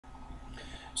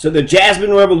So the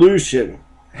Jasmine Revolution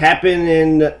happened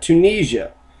in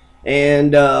Tunisia,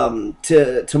 and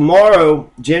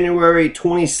tomorrow, January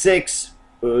 26,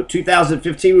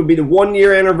 2015, will be the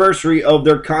 1-year anniversary of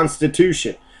their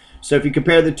constitution. So if you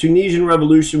compare the Tunisian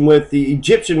Revolution with the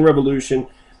Egyptian Revolution,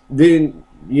 then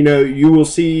you will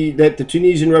see that the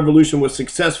Tunisian Revolution was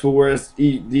successful, whereas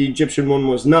the Egyptian one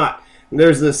was not. And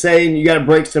there's the saying, you got to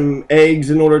break some eggs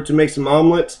in order to make some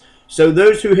omelets. So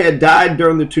those who had died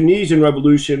during the Tunisian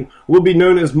Revolution will be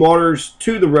known as martyrs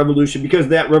to the revolution, because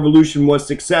that revolution was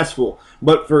successful.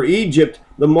 But for Egypt,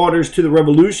 the martyrs to the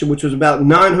revolution, which was about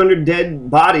 900 dead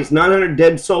bodies, 900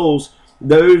 dead souls,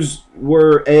 those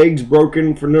were eggs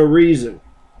broken for no reason.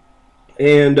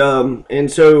 And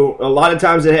so a lot of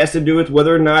times it has to do with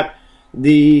whether or not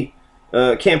the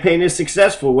campaign is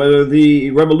successful, whether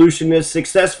the revolution is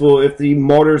successful, if the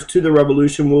martyrs to the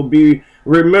revolution will be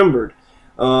remembered.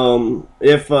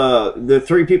 If the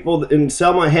 3 people in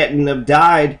Selma hadn't have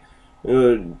died,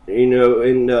 and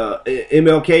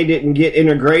MLK didn't get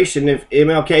integration, if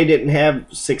MLK didn't have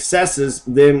successes,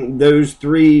 then those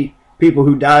 3 people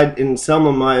who died in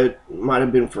Selma might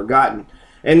have been forgotten.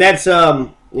 And that's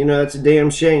that's a damn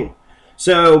shame.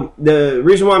 So the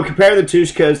reason why I'm comparing the two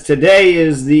is because today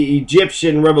is the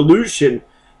Egyptian Revolution,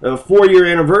 the 4-year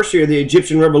anniversary of the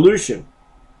Egyptian Revolution.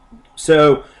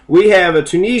 So we have a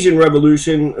Tunisian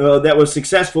Revolution that was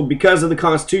successful because of the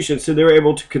Constitution, so they were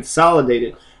able to consolidate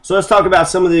it. So let's talk about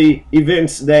some of the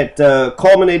events that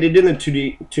culminated in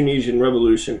the Tunisian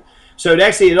Revolution. So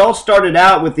it all started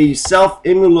out with the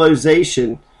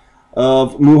self-immolation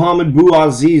of Muhammad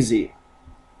Bouazizi.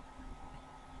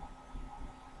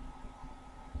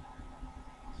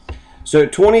 So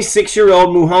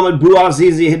 26-year-old Muhammad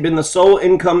Bouazizi had been the sole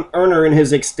income earner in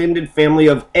his extended family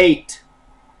of 8.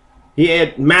 He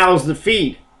had mouths to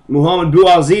feed. Muhammad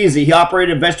Bouazizi, he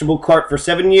operated a vegetable cart for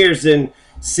 7 years in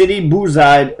Sidi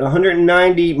Bouzid,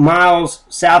 190 miles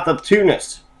south of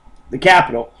Tunis, the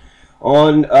capital.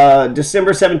 On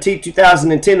December 17,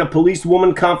 2010, a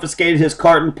policewoman confiscated his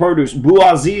cart and produce.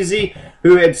 Bouazizi,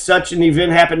 who had such an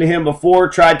event happen to him before,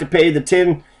 tried to pay the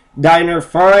 10 dinar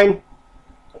fine.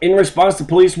 In response, the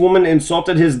policewoman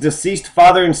insulted his deceased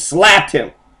father and slapped him.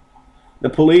 The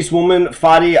policewoman,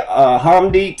 Fadi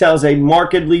Hamdi, tells a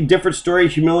markedly different story.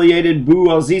 Humiliated,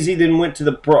 Bouazizi then went to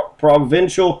the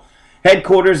provincial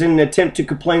headquarters in an attempt to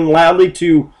complain loudly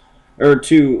to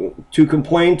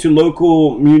complain to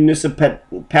local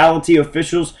municipality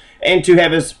officials and to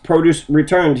have his produce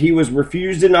returned. He was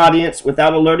refused an audience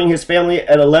without alerting his family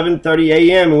at 11:30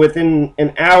 a.m. Within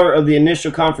an hour of the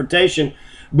initial confrontation,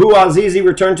 Bouazizi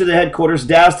returned to the headquarters,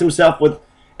 doused himself with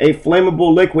a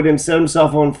flammable liquid, and set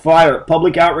himself on fire.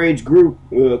 Public outrage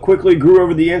quickly grew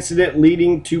over the incident,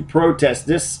 leading to protests.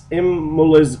 This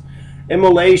immolation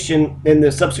and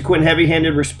the subsequent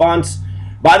heavy-handed response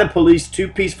by the police to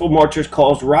peaceful marchers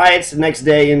caused riots the next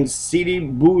day in Sidi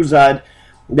Bouzid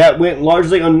that went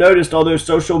largely unnoticed, although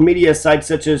social media sites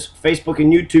such as Facebook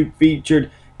and YouTube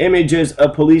featured images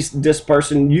of police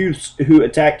dispersing youths who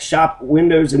attacked shop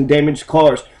windows and damaged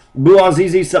cars.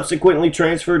 Bouazizi subsequently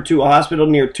transferred to a hospital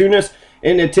near Tunis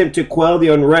in an attempt to quell the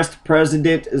unrest.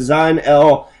 President Zain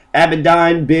El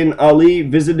Abidine bin Ali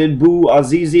visited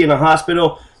Bouazizi in a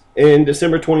hospital in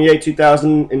December 28,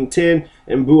 2010,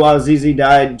 and Bouazizi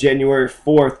died January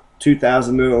 4th,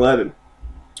 2011.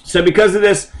 So because of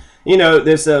this,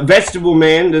 this vegetable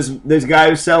man, this guy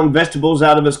who's selling vegetables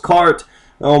out of his cart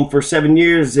for 7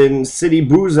 years in Sidi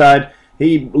Bouzid,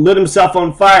 he lit himself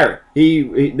on fire.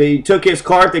 They took his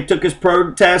cart, they took his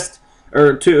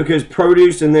took his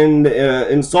produce, and then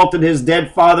insulted his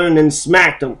dead father, and then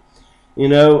smacked him.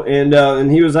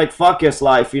 And he was like, "Fuck this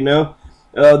life,"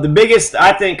 The biggest,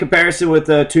 I think, comparison with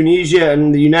Tunisia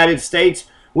and the United States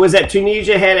was that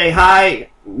Tunisia had a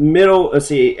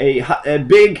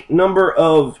big number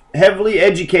of heavily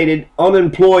educated,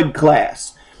 unemployed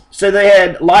class. So they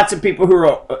had lots of people who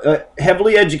were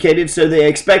heavily educated, so they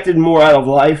expected more out of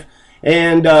life,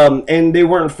 and they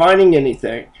weren't finding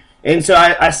anything. And so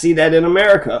I see that in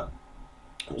America.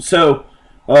 So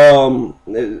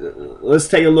let's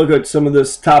take a look at some of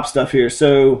this top stuff here.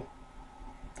 So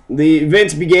the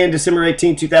events began December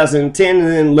 18, 2010, and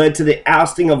then led to the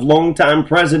ousting of longtime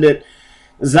President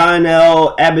Zain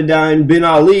El Abidine bin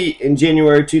Ali in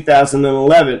January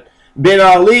 2011. Bin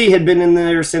Ali had been in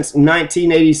there since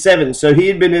 1987, so he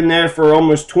had been in there for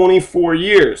almost 24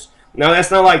 years. Now,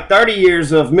 that's not like 30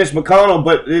 years of Mitch McConnell,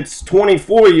 but it's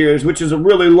 24 years, which is a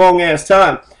really long-ass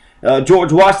time.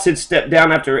 George Washington stepped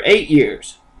down after 8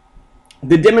 years.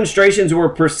 The demonstrations were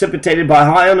precipitated by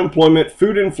high unemployment,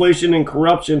 food inflation and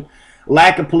corruption,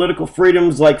 lack of political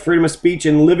freedoms like freedom of speech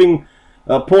and living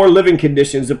poor living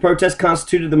conditions. The protest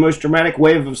constituted the most dramatic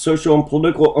wave of social and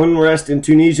political unrest in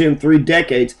Tunisia in 3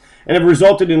 decades and have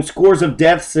resulted in scores of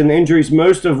deaths and injuries,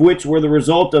 most of which were the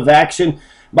result of action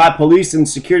by police and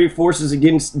security forces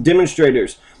against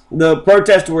demonstrators. The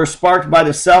protests were sparked by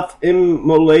the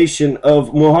self-immolation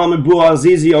of Mohamed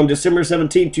Bouazizi on December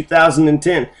 17,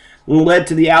 2010, and led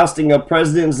to the ousting of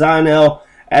President Zain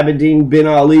al-Abidine bin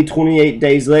Ali 28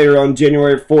 days later on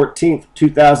January 14,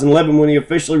 2011, when he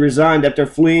officially resigned after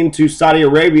fleeing to Saudi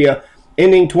Arabia,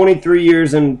 ending 23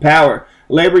 years in power.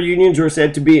 Labor unions were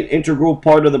said to be an integral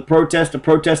part of the protest. The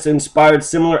protest inspired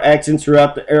similar actions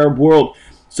throughout the Arab world.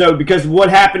 So, because of what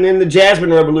happened in the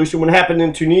Jasmine Revolution, what happened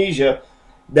in Tunisia,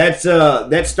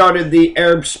 that started the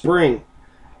Arab Spring.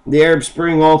 The Arab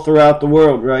Spring all throughout the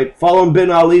world, right? Following bin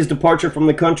Ali's departure from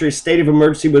the country, a state of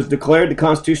emergency was declared. The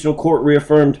Constitutional Court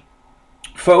reaffirmed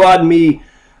Fouad Mi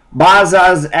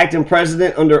Baza's acting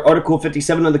president under Article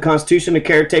 57 of the Constitution. A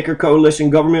caretaker coalition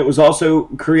government was also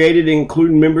created,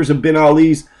 including members of bin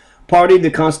Ali's party,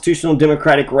 the Constitutional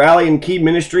Democratic Rally, and key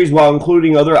ministries, while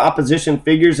including other opposition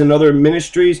figures and other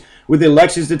ministries, with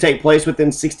elections to take place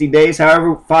within 60 days.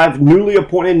 However, 5 newly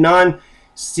appointed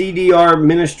non-CDR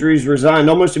ministries resigned.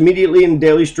 Almost immediately, in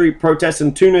daily street protests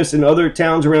in Tunis and other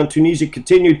towns around Tunisia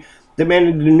continued,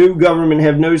 demanding the new government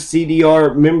have no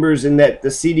CDR members and that the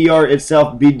CDR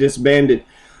itself be disbanded.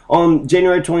 On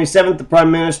January 27th, the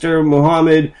Prime Minister,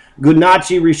 Mohamed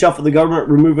Gounachi, reshuffled the government,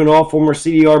 removing all former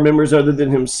CDR members other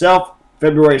than himself.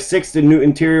 February 6th, the new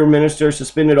Interior Minister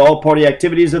suspended all party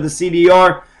activities of the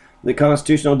CDR. The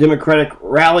Constitutional Democratic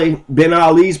Rally, bin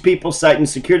Ali's people, citing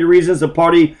security reasons, the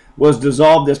party was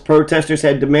dissolved as protesters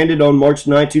had demanded on March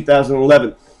 9,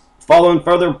 2011. Following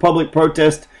further public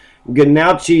protest,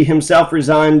 Gounachi himself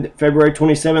resigned February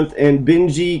 27th, and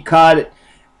Benji Kad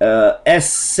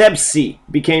Essebsi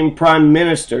became Prime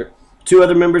Minister. 2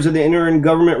 other members of the interim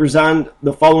government resigned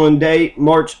the following day,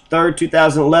 March 3rd,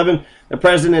 2011. The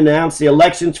president announced the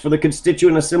elections for the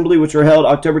Constituent Assembly, which were held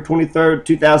October 23rd,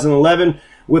 2011,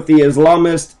 with the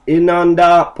Islamist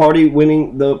Inanda Party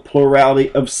winning the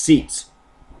plurality of seats.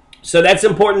 So that's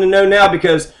important to know now,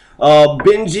 because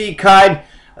Benji Kad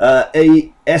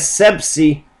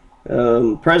Essebsi,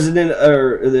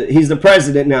 president, he's the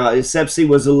president now. Essebsi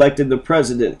was elected the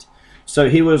president, so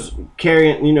he was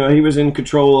carrying, he was in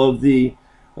control of the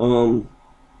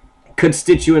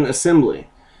Constituent Assembly.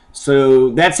 So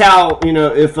that's how,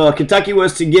 if Kentucky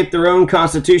was to get their own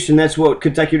constitution, that's what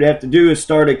Kentucky would have to do, is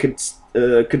start a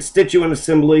Constituent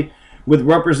Assembly with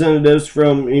representatives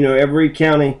from every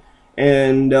county,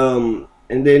 and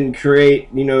then create,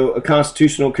 a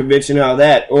constitutional convention out of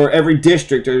that, or every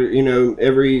district, or,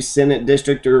 every Senate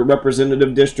district or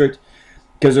representative district,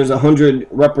 because there's 100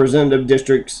 representative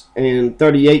districts and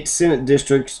 38 Senate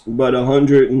districts, but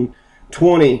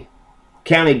 120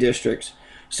 county districts.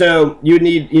 So you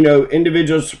need,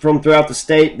 individuals from throughout the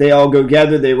state. They all go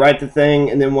together, they write the thing,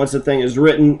 and then once the thing is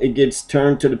written, it gets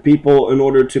turned to the people in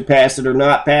order to pass it or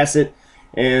not pass it,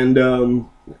 and then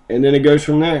it goes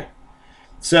from there.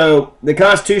 So, the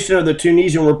Constitution of the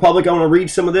Tunisian Republic, I want to read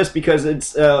some of this because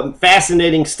it's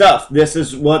fascinating stuff. This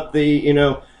is what the,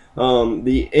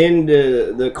 the end,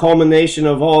 the culmination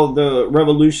of all the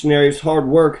revolutionaries' hard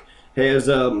work has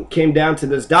came down to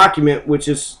this document, which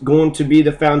is going to be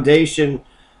the foundation,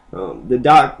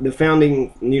 the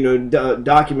founding,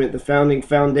 document, the founding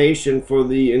foundation for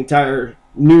the entire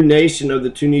new nation of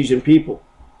the Tunisian people.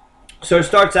 So, it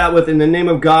starts out with, in the name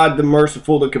of God, the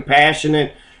merciful, the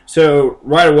compassionate. So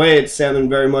right away it's sounding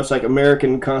very much like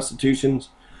American constitutions.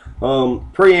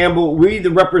 Preamble: we,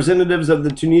 the representatives of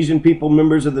the Tunisian people,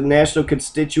 members of the National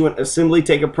Constituent Assembly,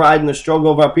 take a pride in the struggle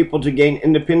of our people to gain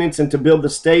independence and to build the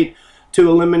state, to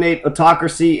eliminate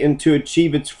autocracy, and to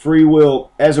achieve its free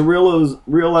will. As a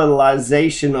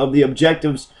realization of the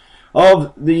objectives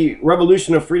of the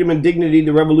Revolution of Freedom and Dignity,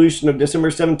 the Revolution of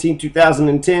December 17,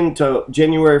 2010 to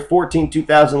January 14,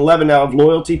 2011, out of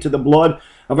loyalty to the blood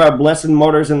of our blessed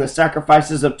martyrs and the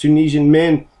sacrifices of Tunisian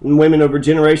men and women over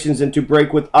generations, and to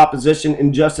break with opposition,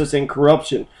 injustice, and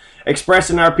corruption.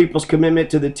 Expressing our people's commitment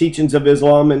to the teachings of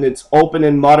Islam and its open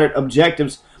and moderate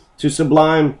objectives to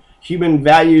sublime human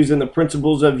values and the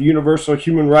principles of universal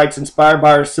human rights inspired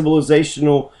by our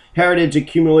civilizational heritage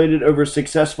accumulated over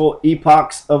successful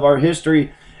epochs of our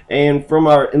history, and from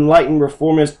our enlightened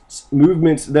reformist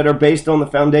movements that are based on the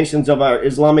foundations of our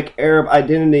Islamic Arab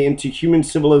identity, into human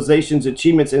civilization's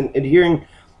achievements and adhering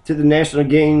to the national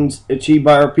gains achieved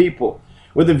by our people,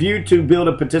 with a view to build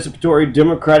a participatory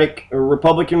democratic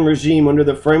republican regime under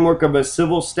the framework of a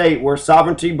civil state where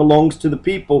sovereignty belongs to the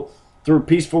people through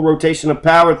peaceful rotation of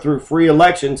power, through free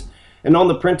elections, and on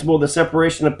the principle of the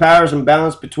separation of powers and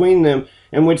balance between them,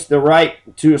 in which the right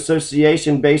to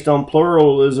association based on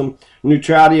pluralism,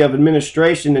 neutrality of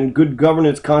administration, and good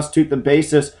governance constitute the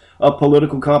basis of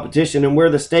political competition, and where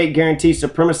the state guarantees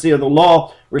supremacy of the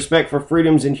law, respect for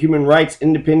freedoms and human rights,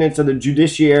 independence of the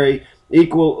judiciary,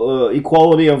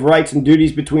 equality of rights and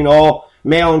duties between all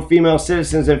male and female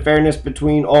citizens, and fairness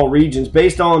between all regions,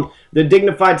 based on the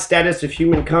dignified status of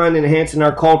humankind, enhancing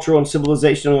our cultural and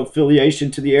civilizational affiliation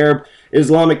to the Arab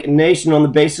Islamic nation on the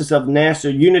basis of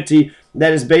national unity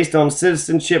that is based on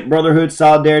citizenship, brotherhood,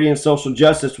 solidarity, and social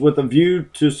justice, with a view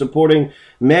to supporting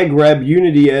Maghreb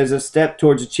unity as a step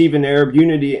towards achieving Arab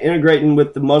unity, integrating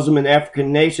with the Muslim and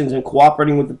African nations, and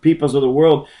cooperating with the peoples of the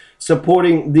world,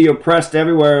 supporting the oppressed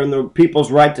everywhere and the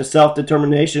people's right to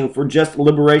self-determination, for just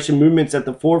liberation movements, at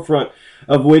the forefront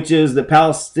of which is the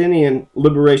Palestinian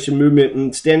liberation movement,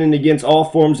 and standing against all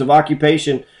forms of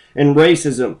occupation and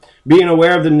racism, being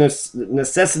aware of the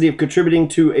necessity of contributing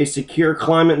to a secure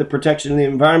climate and the protection of the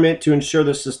environment to ensure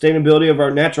the sustainability of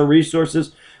our natural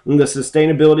resources and the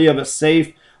sustainability of a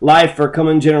safe life for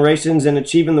coming generations, and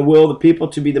achieving the will of the people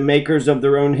to be the makers of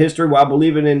their own history, while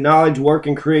believing in knowledge, work,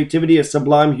 and creativity as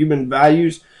sublime human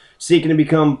values, seeking to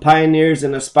become pioneers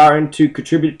and aspiring to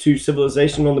contribute to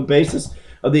civilization on the basis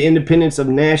of the independence of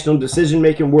national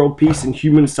decision-making, world peace, and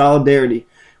human solidarity.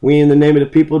 We, in the name of the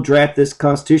people, draft this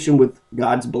Constitution with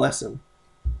God's blessing.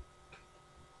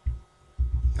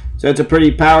 So it's a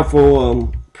pretty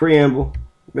powerful preamble.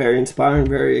 Very inspiring,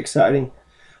 very exciting.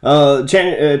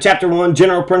 Chapter 1,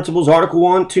 General Principles, Article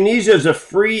 1. Tunisia is a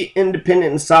free,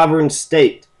 independent, and sovereign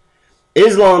state.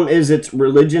 Islam is its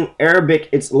religion, Arabic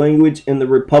its language, and the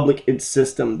Republic its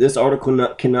system. This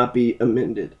article cannot be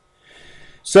amended.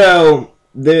 So,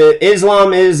 the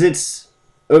Islam is its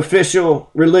official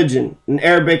religion, and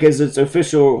Arabic is its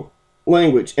official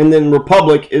language, and then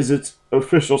Republic is its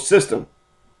official system,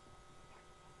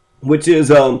 which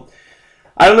is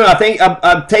I don't know. I think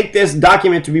I take this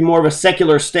document to be more of a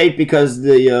secular state, because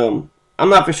the I'm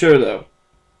not for sure though.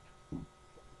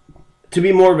 To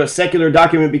be more of a secular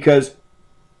document, because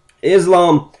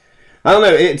Islam, I don't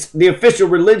know, it's the official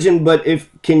religion, but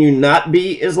can you not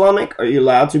be Islamic? Are you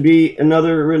allowed to be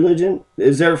another religion?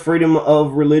 Is there freedom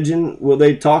of religion? Will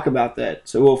they talk about that?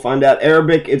 So we'll find out.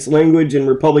 Arabic, its language, and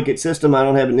Republic, its system, I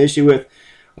don't have an issue with.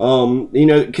 You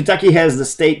know, Kentucky has the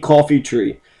state coffee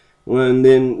tree, and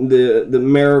then the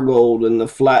marigold, and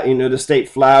the state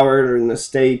flower, and the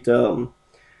state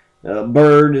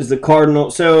bird is the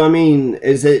cardinal. So I mean,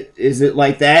 is it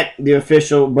like that? The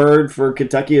official bird for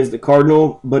Kentucky is the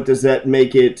cardinal, but does that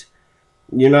make it?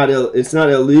 It's not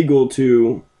illegal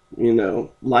to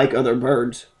like other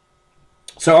birds.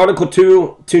 So Article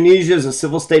 2, Tunisia is a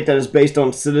civil state that is based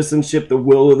on citizenship, the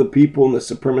will of the people, and the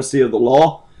supremacy of the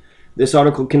law. This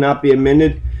article cannot be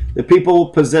amended. The people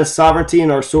possess sovereignty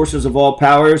and are sources of all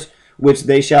powers, which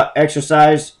they shall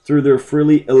exercise through their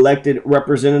freely elected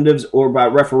representatives or by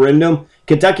referendum.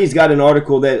 Kentucky's got an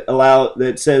article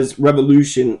that says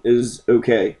revolution is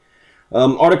okay.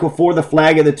 Article 4, the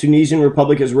flag of the Tunisian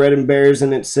Republic is red and bears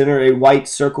in its center a white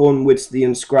circle in which is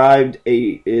inscribed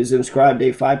a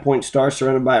 5-point star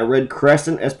surrounded by a red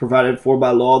crescent as provided for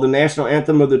by law. The national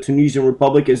anthem of the Tunisian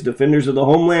Republic is Defenders of the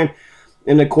Homeland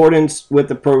in accordance with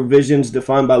the provisions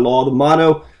defined by law. The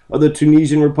motto of the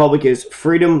Tunisian Republic is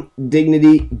freedom,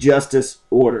 dignity, justice,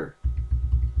 order.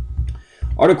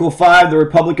 Article 5, the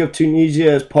Republic of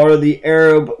Tunisia is part of the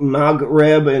Arab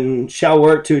Maghreb and shall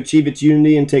work to achieve its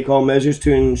unity and take all measures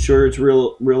to ensure its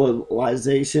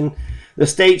realization. The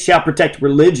state shall protect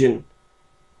religion,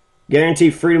 guarantee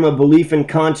freedom of belief and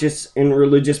conscience in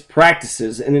religious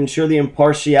practices, and ensure the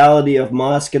impartiality of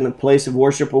mosque and the place of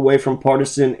worship away from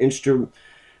partisan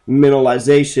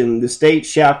instrumentalization. The state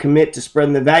shall commit to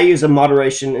spreading the values of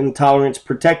moderation and tolerance,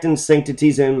 protecting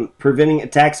sanctities and preventing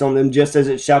attacks on them, just as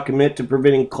it shall commit to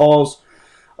preventing calls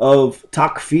of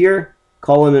takfir,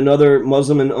 calling another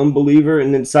Muslim an unbeliever,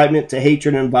 and incitement to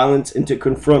hatred and violence, and to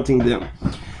confronting them.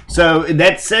 So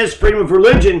that says freedom of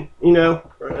religion,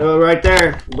 right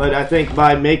there. But I think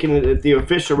by making it the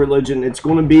official religion, it's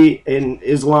going to be an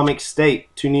Islamic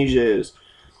state. Tunisia is.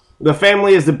 The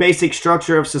family is the basic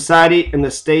structure of society, and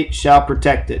the state shall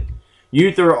protect it.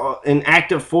 Youth are an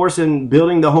active force in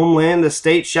building the homeland. The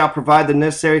state shall provide the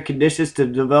necessary conditions to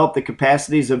develop the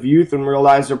capacities of youth and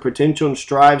realize their potential, and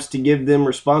strives to give them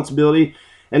responsibility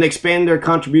and expand their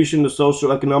contribution to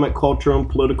social, economic, cultural, and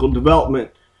political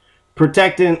development.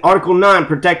 Article 9,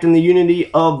 protecting the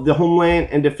unity of the homeland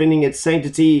and defending its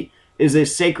sanctity is a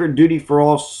sacred duty for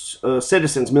all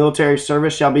citizens. Military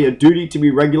service shall be a duty to be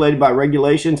regulated by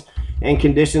regulations and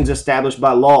conditions established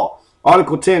by law.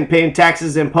 Article 10, paying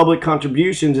taxes and public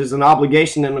contributions is an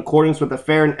obligation in accordance with a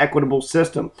fair and equitable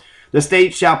system. The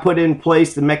state shall put in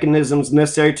place the mechanisms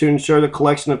necessary to ensure the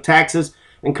collection of taxes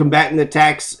and combating the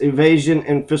tax evasion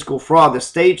and fiscal fraud. The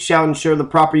state shall ensure the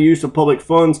proper use of public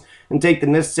funds and take the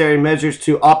necessary measures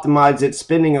to optimize its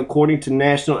spending according to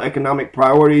national economic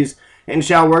priorities, and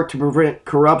shall work to prevent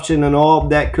corruption and all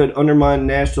that could undermine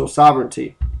national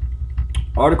sovereignty.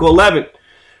 Article 11.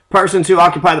 Persons who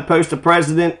occupy the post of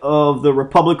President of the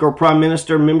Republic or Prime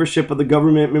Minister, membership of the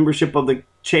government, membership of the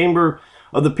Chamber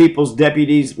of the People's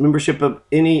Deputies, membership of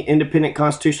any independent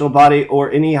constitutional body,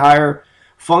 or any higher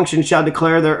function shall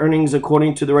declare their earnings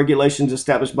according to the regulations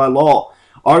established by law.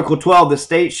 Article 12. The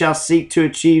state shall seek to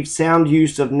achieve sound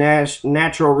use of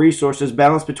natural resources,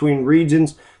 balance between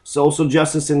regions, social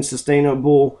justice, and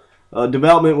sustainable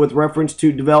development with reference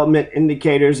to development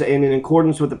indicators and in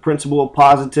accordance with the principle of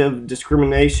positive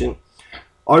discrimination.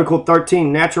 Article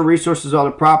 13. Natural resources are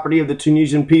the property of the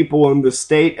Tunisian people, and the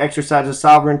state exercises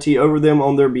sovereignty over them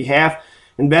on their behalf.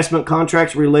 Investment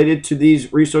contracts related to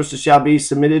these resources shall be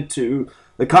submitted to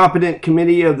the competent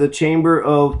committee of the Chamber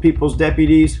of People's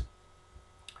Deputies.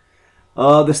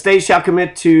 The state shall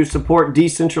commit to support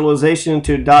decentralization and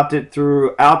to adopt it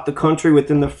throughout the country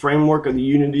within the framework of the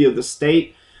unity of the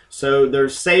state. So they're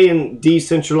saying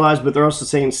decentralized, but they're also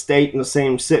saying state in the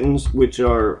same sentence, which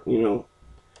are,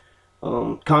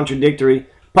 contradictory.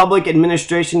 Public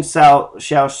administration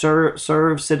shall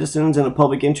serve citizens in a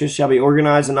public interest, shall be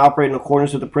organized and operate in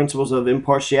accordance with the principles of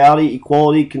impartiality,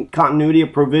 equality, continuity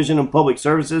of provision of public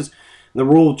services, and the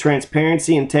rule of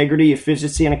transparency, integrity,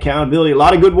 efficiency, and accountability. A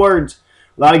lot of good words,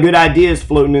 a lot of good ideas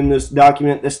floating in this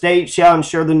document. The state shall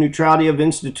ensure the neutrality of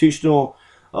educational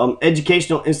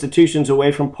institutions away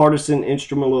from partisan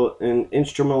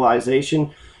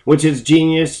instrumentalization, which is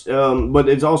genius, but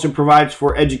it also provides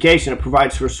for education. It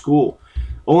provides for school.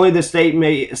 Only the state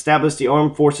may establish the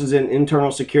armed forces and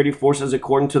internal security forces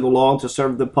according to the law and to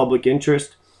serve the public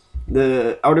interest.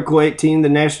 The Article 18, the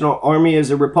National Army is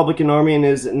a Republican army and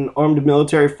is an armed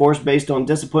military force based on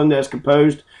discipline that is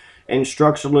composed and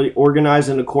structurally organized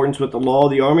in accordance with the law.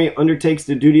 The Army undertakes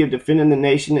the duty of defending the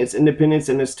nation, its independence,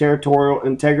 and its territorial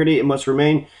integrity. It must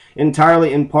remain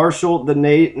entirely impartial. The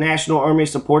National Army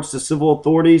supports the civil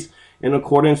authorities in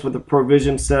accordance with the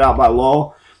provisions set out by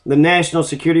law. The National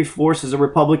Security Force is a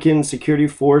Republican security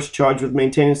force charged with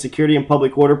maintaining security and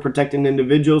public order, protecting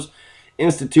individuals,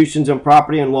 institutions, and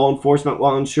property, and law enforcement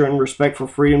while ensuring respect for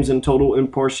freedoms and total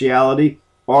impartiality.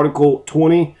 Article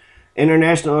 20.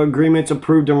 International agreements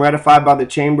approved and ratified by the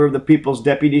Chamber of the People's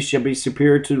Deputies shall be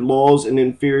superior to laws and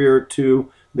inferior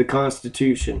to the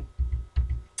Constitution.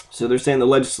 So they're saying the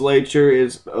legislature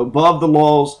is above the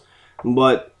laws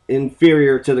but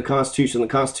inferior to the Constitution. The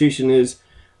Constitution is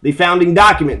the founding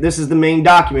document. This is the main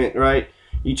document, right?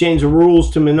 You change the rules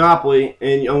to Monopoly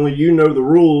and only you know the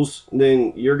rules,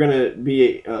 then you're going to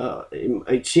be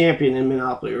a champion in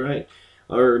Monopoly, right?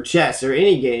 Or chess, or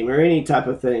any game, or any type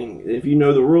of thing, if you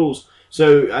know the rules.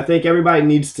 So I think everybody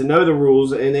needs to know the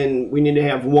rules, and then we need to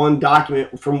have one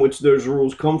document from which those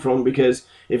rules come from, because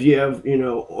if you have,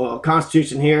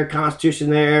 Constitution here, Constitution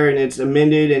there, and it's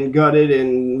amended and gutted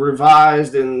and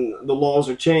revised, and the laws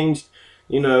are changed,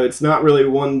 it's not really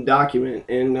one document.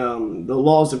 And the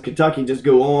laws of Kentucky just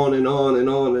go on and on and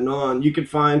on and on. You could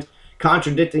find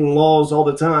contradicting laws all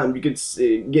the time. You could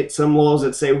get some laws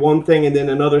that say one thing and then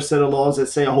another set of laws that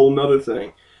say a whole nother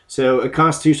thing. So a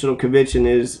constitutional convention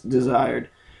is desired.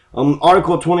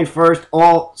 Article 21st,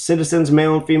 all citizens,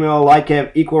 male and female alike, have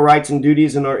equal rights and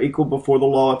duties and are equal before the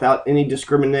law without any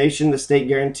discrimination. The state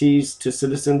guarantees to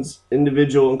citizens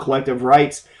individual and collective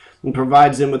rights and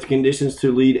provides them with conditions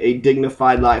to lead a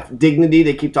dignified life. Dignity,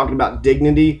 they keep talking about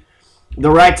dignity.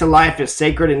 The right to life is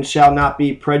sacred and shall not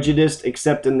be prejudiced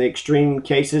except in the extreme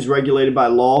cases regulated by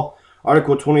law.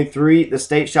 Article 23, the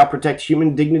state shall protect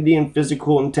human dignity and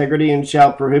physical integrity and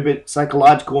shall prohibit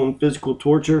psychological and physical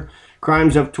torture.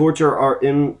 Crimes of torture are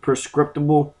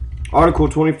imprescriptible. Article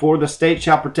 24, the state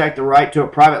shall protect the right to a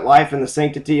private life and the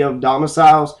sanctity of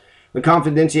domiciles, the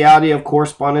confidentiality of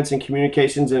correspondence and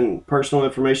communications and personal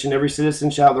information. Every citizen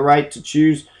shall have the right to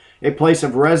choose a place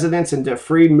of residence and to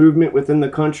free movement within the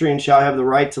country and shall have the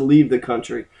right to leave the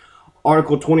country.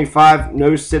 Article 25,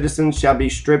 no citizen shall be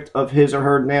stripped of his or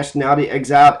her nationality,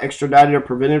 exiled, extradited, or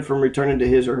prevented from returning to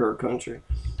his or her country.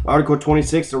 Article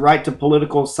 26, the right to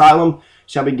political asylum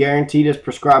shall be guaranteed as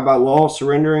prescribed by law.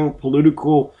 Surrendering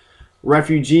political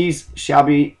refugees shall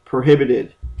be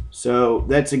prohibited. So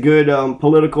that's a good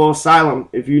political asylum.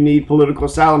 If you need political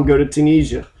asylum, go to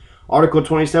Tunisia. Article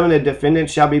 27, the defendant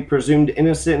shall be presumed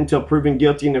innocent until proven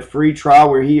guilty in a free trial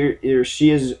where he or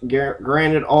she is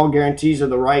granted all guarantees of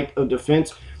the right of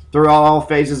defense through all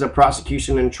phases of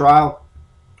prosecution and trial.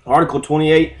 Article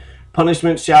 28,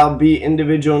 punishment shall be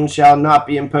individual and shall not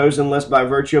be imposed unless by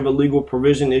virtue of a legal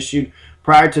provision issued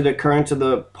prior to the occurrence of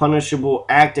the punishable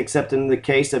act, except in the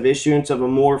case of issuance of a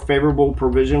more favorable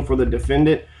provision for the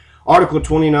defendant. Article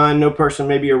 29, no person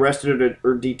may be arrested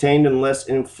or detained unless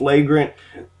in flagrant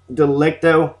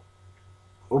delicto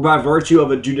or by virtue of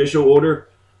a judicial order.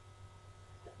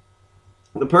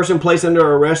 The person placed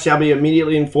under arrest shall be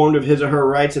immediately informed of his or her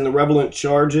rights and the relevant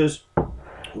charges.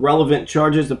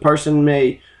 The person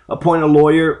may appoint a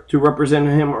lawyer to represent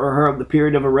him or her. The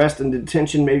period of arrest and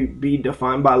detention may be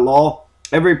defined by law.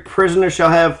 Every prisoner shall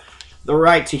have the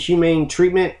right to humane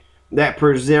treatment that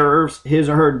preserves his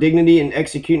or her dignity. In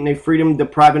executing a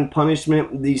freedom-depriving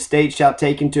punishment, the state shall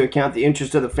take into account the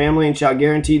interest of the family and shall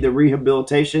guarantee the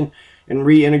rehabilitation and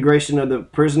reintegration of the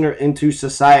prisoner into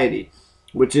society,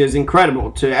 which is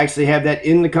incredible to actually have that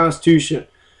in the Constitution.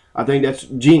 I think that's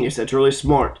genius. That's really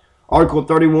smart. Article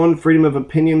 31, freedom of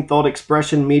opinion, thought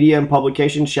expression, media, and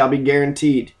publication shall be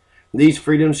guaranteed. These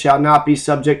freedoms shall not be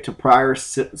subject to prior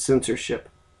censorship.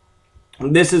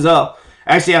 This is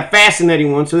actually a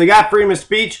fascinating one. So they got freedom of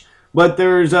speech, but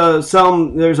there's a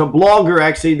blogger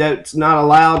actually that's not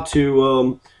allowed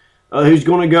to, who's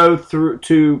going to go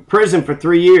to prison for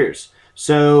 3 years.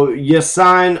 So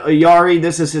Yasin Ayari,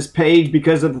 this is his page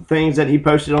because of the things that he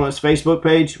posted on his Facebook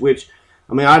page, which,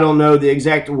 I mean, I don't know the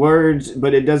exact words,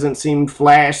 but it doesn't seem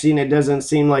flashy and it doesn't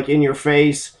seem like in your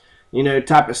face, you know,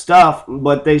 type of stuff.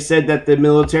 But they said that the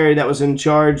military that was in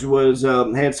charge was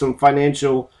had some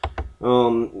financial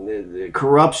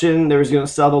corruption. They was going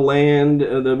to sell the land,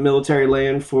 the military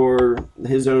land, for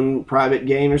his own private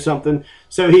gain or something.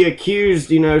 So he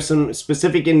accused, you know, some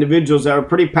specific individuals that are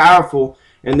pretty powerful,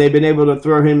 and they've been able to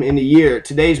throw him in a year.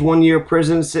 Today's 1 year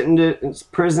prison sentence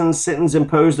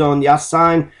imposed on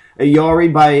Yasin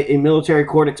Ayari by a military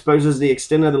court exposes the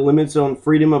extent of the limits on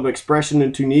freedom of expression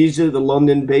in Tunisia. The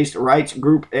London-based rights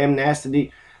group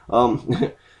Amnesty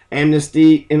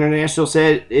International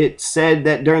said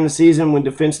that during the season, when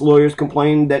defense lawyers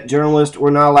complained that journalists were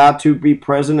not allowed to be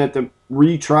present at the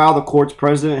retrial, the court's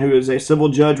president, who is a civil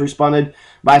judge, responded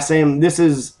by saying, "This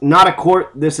is not a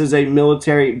court, this is a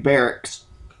military barracks."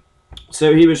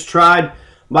 So he was tried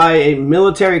by a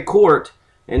military court,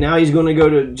 and now he's going to go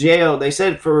to jail. They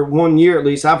said for 1 year at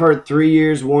least. I've heard 3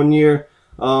 years, 1 year,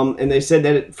 and they said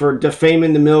that for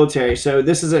defaming the military. So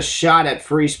this is a shot at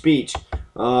free speech.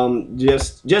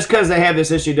 Just because they have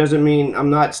this issue doesn't mean I'm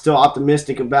not still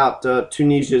optimistic about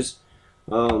Tunisia's.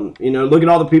 You know, look at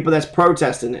all the people that's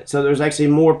protesting it. So there's actually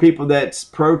more people that's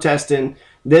protesting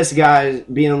this guy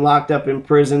being locked up in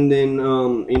prison than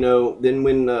you know, than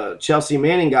when Chelsea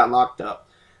Manning got locked up.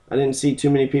 I didn't see too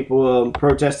many people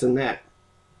protesting that.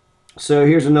 So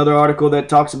here's another article that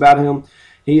talks about him.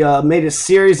 He made a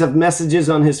series of messages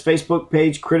on his Facebook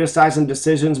page criticizing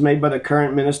decisions made by the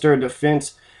current Minister of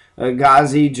Defense,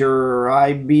 Ghazi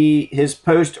Jaraibi. His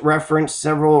post referenced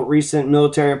several recent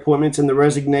military appointments and the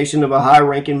resignation of a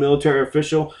high-ranking military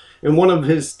official. In one of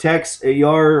his texts,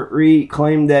 Ayari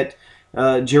claimed that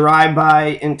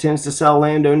Jaraibi intends to sell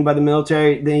land owned by the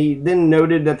military. He then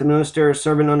noted that the minister is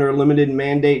serving under a limited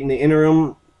mandate in the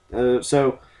interim.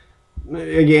 So,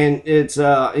 again, it's,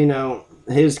 you know,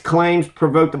 his claims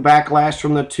provoked a backlash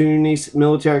from the Tunis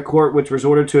military court, which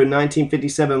resorted to a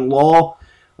 1957 law,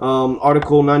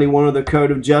 Article 91 of the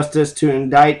Code of Justice, to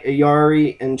indict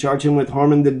Ayari and charge him with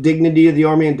harming the dignity of the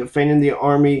army and defaming the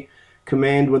army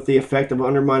command with the effect of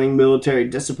undermining military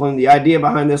discipline. The idea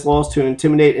behind this law is to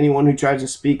intimidate anyone who tries to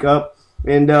speak up,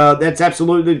 and that's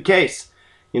absolutely the case.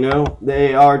 You know,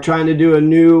 they are trying to do a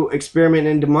new experiment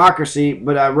in democracy,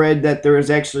 but I read that there is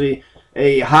actually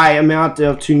a high amount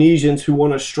of Tunisians who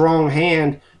want a strong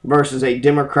hand versus a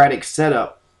democratic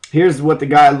setup. Here's what the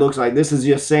guy looks like. This is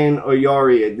Yasin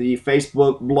Ayari, the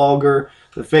Facebook blogger,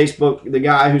 the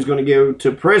guy who's going to go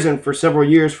to prison for several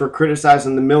years for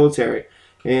criticizing the military.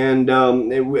 And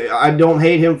I don't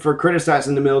hate him for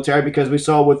criticizing the military, because we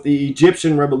saw with the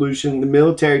Egyptian revolution, the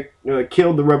military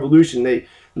killed the revolution.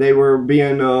 They were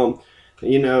being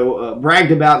you know,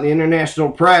 bragged about in the international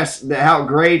press that how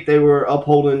great they were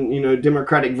upholding, you know,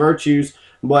 democratic virtues.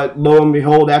 But lo and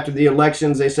behold, after the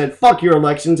elections, they said, "Fuck your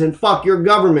elections and fuck your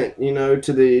government," you know,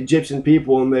 to the Egyptian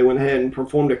people. And they went ahead and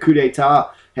performed a coup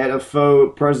d'etat, had a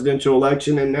faux presidential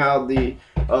election, and now the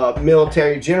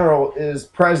military general is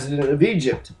president of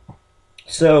Egypt.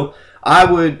 So I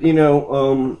would, you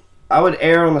know, I would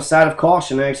err on the side of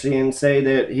caution, actually, and say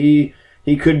that he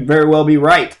he could very well be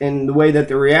right in the way that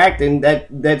they're reacting.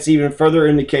 That's even further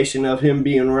indication of him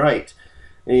being right.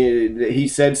 He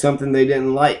said something they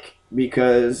didn't like,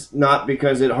 not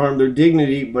because it harmed their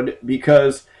dignity, but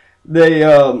because they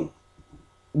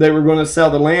were going to sell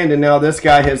the land, and now this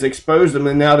guy has exposed them,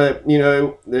 and now that, you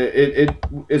know,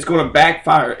 it's going to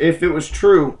backfire. If it was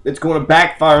true, it's going to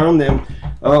backfire on them,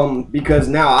 because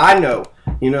now I know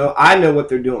what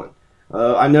they're doing.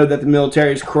 I know that the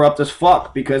military is corrupt as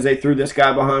fuck because they threw this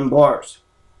guy behind bars.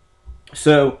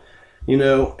 So, you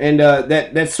know, and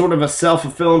that's sort of a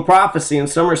self-fulfilling prophecy in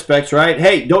some respects, right?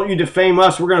 Hey, don't you defame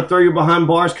us. We're going to throw you behind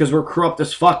bars because we're corrupt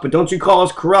as fuck. But don't you call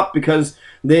us corrupt, because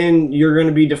then you're going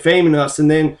to be defaming us.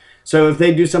 And then, so if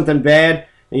they do something bad,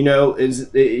 you know,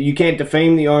 you can't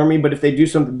defame the army. But if they do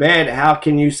something bad, how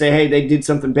can you say, hey, they did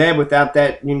something bad, without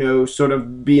that, you know, sort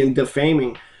of being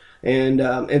defaming? And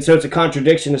so it's a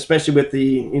contradiction, especially with the,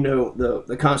 you know,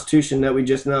 the Constitution that we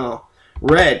just now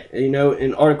read. You know,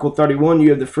 in Article 31,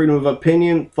 you have the freedom of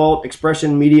opinion, thought,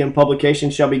 expression, media, and publication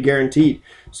shall be guaranteed.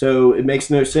 So it makes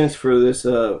no sense for this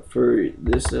Yosemite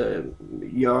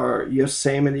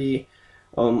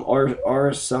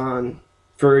Arsan,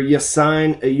 for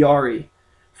Yasin Ayari,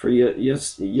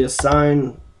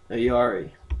 Yasin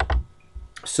Ayari.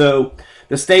 So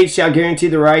the state shall guarantee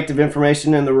the right of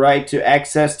information and the right to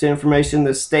access to information.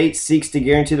 The state seeks to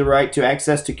guarantee the right to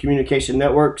access to communication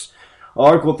networks.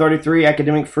 Article 33,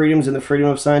 academic freedoms and the freedom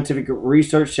of scientific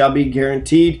research shall be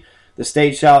guaranteed. The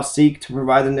state shall seek to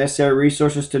provide the necessary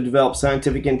resources to develop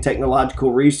scientific and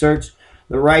technological research.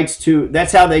 The rights to,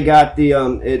 that's how they got the,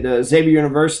 at Xavier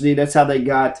University, that's how they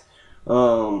got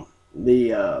the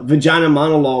vagina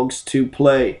monologues to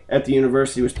play at the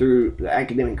university, was through the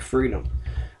academic freedom.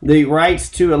 The rights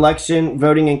to election,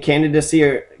 voting, and candidacy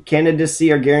are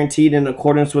guaranteed in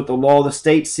accordance with the law. The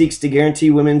state seeks to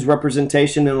guarantee women's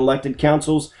representation in elected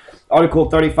councils. Article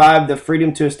 35, the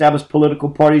freedom to establish political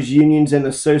parties, unions, and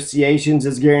associations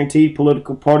is guaranteed.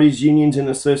 Political parties, unions, and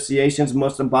associations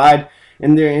must abide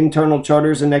in their internal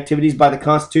charters and activities by the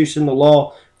Constitution, the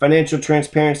law, financial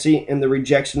transparency, and the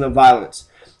rejection of violence.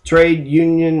 Trade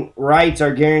union rights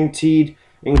are guaranteed,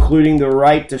 including the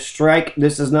right to strike.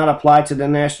 This does not apply to the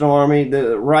National Army.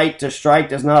 The right to strike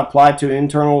does not apply to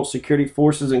internal security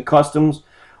forces and customs.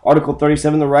 Article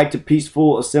 37, the right to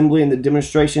peaceful assembly and the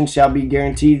demonstration shall be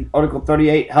guaranteed. Article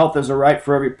 38, health is a right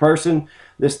for every person.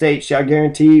 The state shall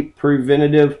guarantee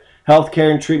preventative health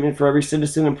care and treatment for every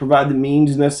citizen and provide the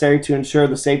means necessary to ensure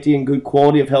the safety and good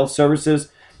quality of health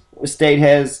services. The state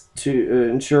has to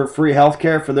ensure free health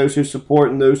care for those who support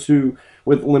and those who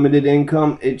with limited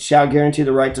income. It shall guarantee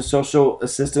the right to social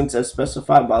assistance as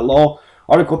specified by law.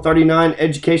 Article 39,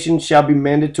 education shall be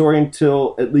mandatory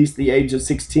until at least the age of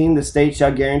 16. The state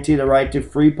shall guarantee the right to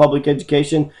free public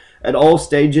education at all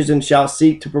stages and shall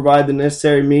seek to provide the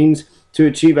necessary means to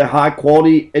achieve a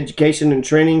high-quality education and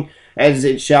training, as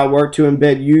it shall work to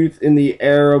embed youth in the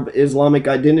Arab Islamic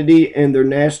identity and their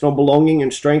national belonging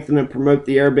and strengthen and promote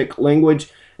the Arabic language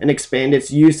and expand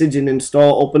its usage and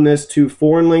install openness to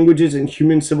foreign languages and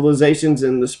human civilizations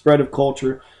and the spread of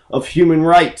culture of human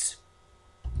rights.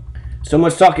 So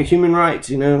much talk of human rights,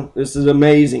 you know. This is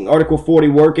amazing. Article 40,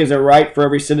 work is a right for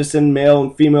every citizen, male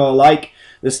and female alike.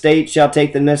 The state shall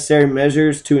take the necessary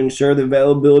measures to ensure the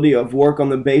availability of work on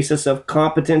the basis of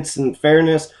competence and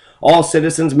fairness. All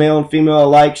citizens, male and female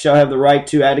alike, shall have the right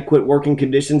to adequate working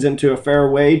conditions and to a fair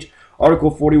wage.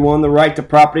 Article 41, the right to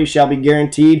property shall be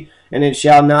guaranteed, and it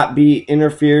shall not be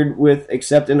interfered with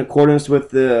except in accordance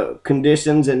with the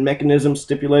conditions and mechanisms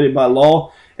stipulated by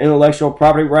law. Intellectual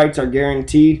property rights are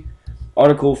guaranteed.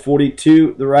 Article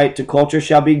 42, the right to culture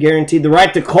shall be guaranteed. The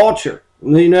right to culture,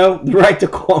 you know, the right to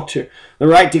culture. The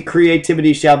right to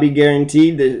creativity shall be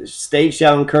guaranteed. The state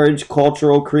shall encourage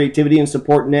cultural creativity and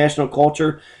support national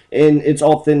culture in its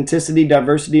authenticity,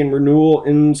 diversity, and renewal,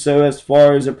 and so as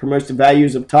far as it promotes the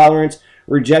values of tolerance,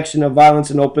 rejection of violence,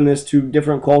 and openness to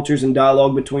different cultures and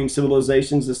dialogue between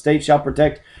civilizations. The state shall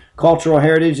protect cultural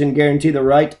heritage and guarantee the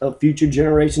right of future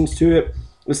generations to it.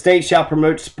 The state shall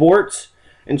promote sports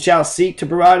and shall seek to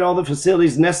provide all the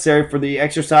facilities necessary for the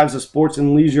exercise of sports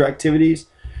and leisure activities.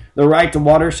 The right to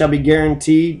water shall be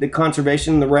guaranteed. The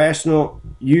conservation and the rational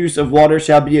use of water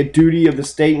shall be a duty of the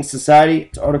state and society.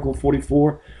 It's Article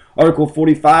 44. Article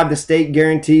 45, the state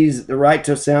guarantees the right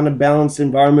to a sound and balanced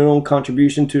environmental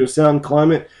contribution to a sound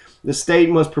climate. The state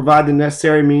must provide the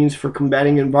necessary means for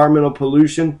combating environmental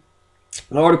pollution.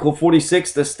 In Article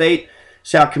 46, the state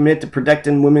shall commit to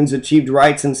protecting women's achieved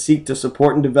rights and seek to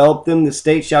support and develop them. The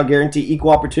state shall guarantee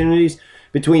equal opportunities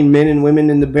between men and women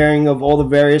in the bearing of all the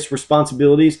various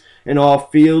responsibilities in all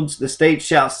fields. The state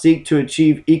shall seek to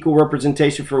achieve equal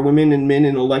representation for women and men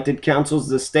in elected councils.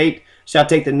 The state shall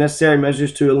take the necessary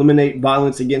measures to eliminate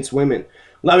violence against women.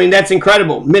 I mean, that's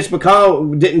incredible. Mitch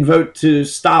McConnell didn't vote to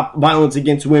stop violence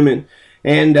against women.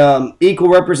 And equal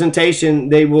representation,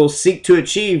 they will seek to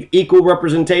achieve equal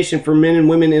representation for men and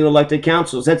women in elected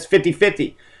councils. That's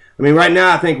 50-50. I mean, right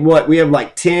now, I think we have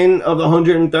like 10 of the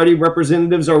 130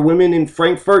 representatives are women in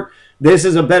Frankfurt. This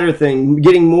is a better thing.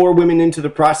 Getting more women into the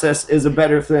process is a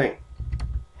better thing.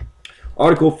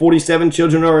 Article 47,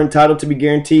 children are entitled to be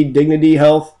guaranteed dignity,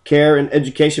 health, care, and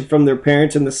education from their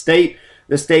parents and the state.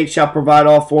 The state shall provide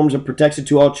all forms of protection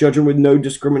to all children with no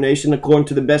discrimination according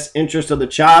to the best interest of the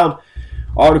child.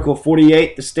 Article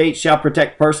 48, the state shall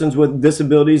protect persons with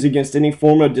disabilities against any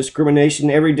form of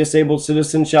discrimination. Every disabled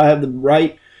citizen shall have the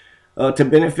right to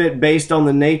benefit based on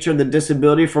the nature of the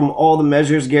disability from all the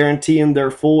measures guaranteeing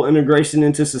their full integration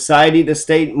into society. The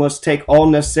state must take all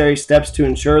necessary steps to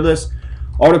ensure this.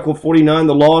 Article 49,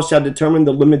 the law shall determine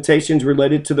the limitations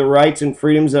related to the rights and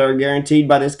freedoms that are guaranteed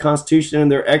by this Constitution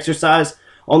and their exercise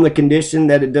on the condition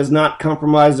that it does not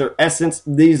compromise their essence.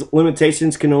 These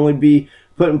limitations can only be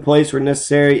put in place where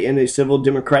necessary in a civil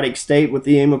democratic state with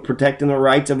the aim of protecting the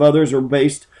rights of others or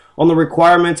based on the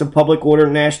requirements of public order,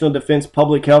 national defense,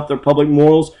 public health, or public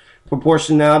morals.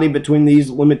 Proportionality between these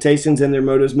limitations and their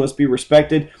motives must be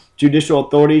respected. Judicial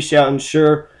authority shall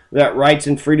ensure that rights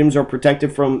and freedoms are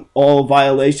protected from all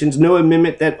violations. No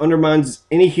amendment that undermines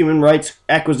any human rights,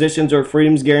 acquisitions, or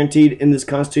freedoms guaranteed in this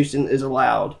Constitution is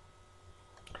allowed.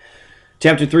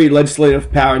 Chapter 3,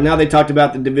 legislative power. Now they talked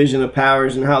about the division of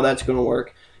powers and how that's going to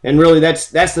work. And really,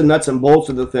 that's the nuts and bolts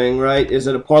of the thing, right? Is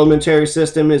it a parliamentary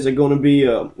system? Is it going to be,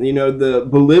 the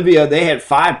Bolivia, they had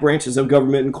 5 branches of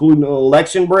government, including an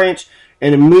election branch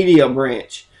and a media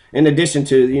branch, in addition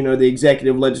to, the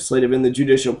executive, legislative, and the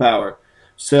judicial power.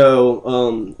 So,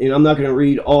 I'm not going to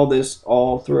read all this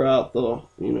all throughout the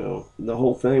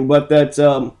whole thing, but that's,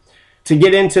 to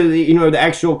get into the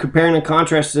actual comparing and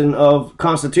contrasting of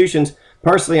constitutions.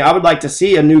 Personally, I would like to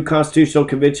see a new constitutional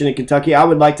convention in Kentucky. I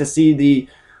would like to see the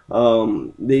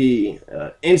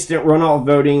instant runoff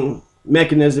voting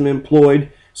mechanism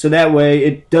employed, so that way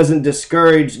it doesn't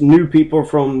discourage new people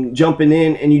from jumping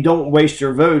in, and you don't waste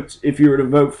your votes if you were to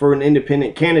vote for an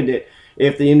independent candidate.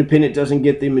 If the independent doesn't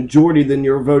get the majority, then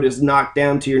your vote is knocked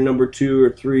down to your number 2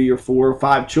 or 3 or 4 or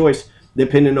 5 choice,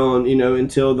 depending on,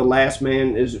 until the last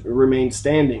man remains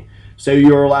standing. So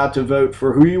you're allowed to vote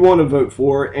for who you want to vote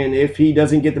for, and if he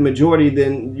doesn't get the majority,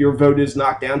 then your vote is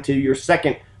knocked down to your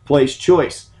second place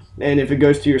choice. And if it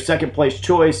goes to your second place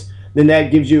choice, then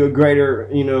that gives you a greater,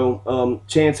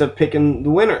 chance of picking the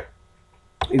winner.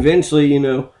 Eventually,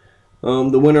 the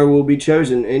winner will be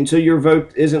chosen, and so your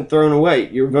vote isn't thrown away.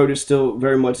 Your vote is still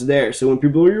very much there. So when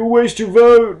people are, you waste your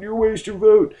vote, you waste your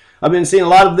vote. I've been seeing a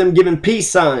lot of them giving peace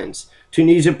signs.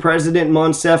 Tunisia President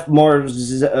Monsef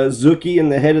Marzouki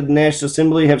and the head of the National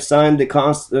Assembly have signed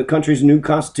the country's new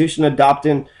constitution,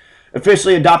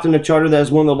 officially adopting a charter that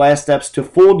is one of the last steps to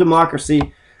full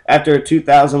democracy after a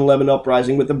 2011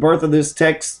 uprising. With the birth of this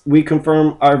text, we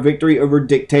confirm our victory over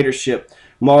dictatorship,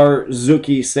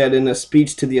 Marzouki said in a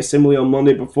speech to the Assembly on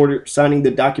Monday before signing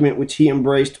the document, which he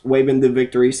embraced, waving the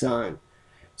victory sign.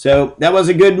 So that was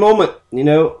a good moment.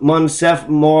 Monsef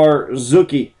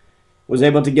Marzouki was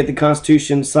able to get the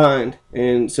Constitution signed.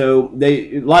 And so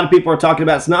a lot of people are talking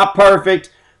about it's not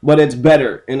perfect, but it's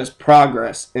better and it's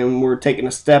progress, and we're taking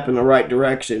a step in the right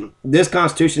direction. This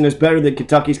Constitution is better than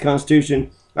Kentucky's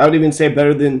Constitution. I would even say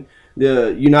better than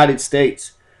the United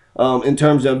States in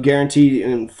terms of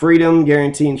guaranteeing freedom,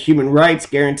 guaranteeing human rights,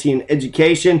 guaranteeing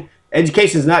education.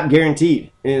 Education is not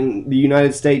guaranteed in the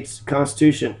United States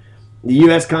Constitution. The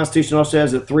U.S. Constitution also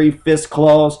has a 3/5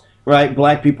 clause. Right,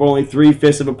 black people are only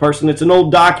 3/5 of a person. It's an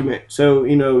old document, so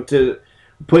to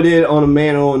put it on a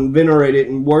mantle and venerate it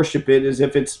and worship it as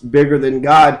if it's bigger than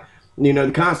God.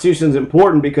 The Constitution is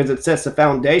important because it sets the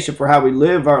foundation for how we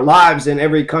live our lives, and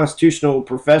every constitutional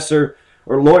professor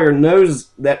or lawyer knows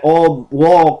that all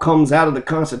law comes out of the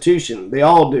Constitution. They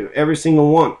all do, every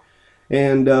single one,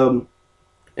 and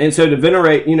so to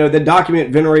venerate, the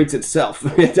document venerates itself.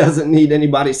 It doesn't need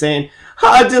anybody saying,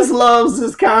 I just loves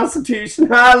this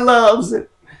Constitution. I loves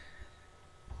it.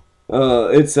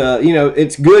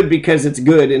 It's good because it's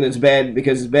good, and it's bad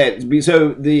because it's bad.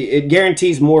 So it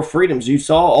guarantees more freedoms. You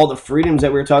saw all the freedoms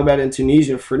that we were talking about in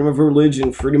Tunisia: freedom of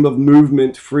religion, freedom of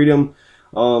movement, freedom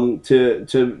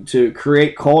to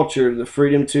create culture, the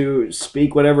freedom to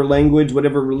speak whatever language,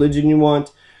 whatever religion you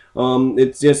want.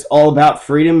 It's just all about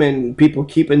freedom and people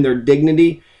keeping their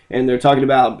dignity. And they're talking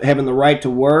about having the right to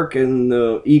work and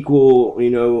the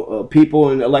equal, people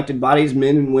in elected bodies,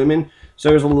 men and women. So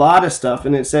there's a lot of stuff,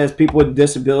 and it says people with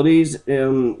disabilities,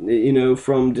 you know,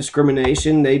 from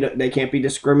discrimination, they can't be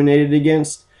discriminated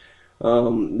against.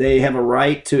 They have a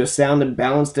right to a sound and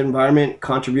balanced environment,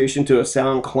 contribution to a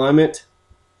sound climate.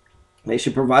 They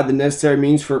should provide the necessary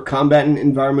means for combating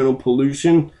environmental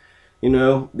pollution. You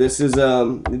know, this is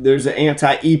there's an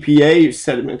anti-EPA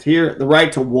sentiment here. The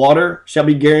right to water shall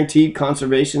be guaranteed.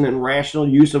 Conservation and rational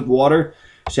use of water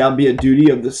shall be a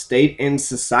duty of the state and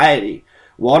society.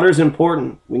 Water is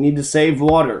important. We need to save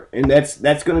water, and that's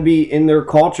going to be in their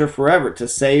culture forever, to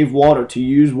save water, to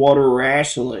use water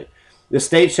rationally. The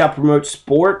state shall promote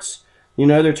sports. You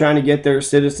know, they're trying to get their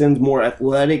citizens more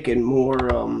athletic and more,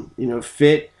 you know,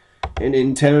 fit and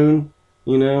in tone,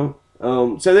 you know.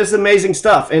 So this is amazing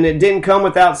stuff, and it didn't come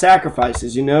without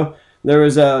sacrifices, you know. There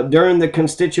was during the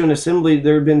Constituent Assembly,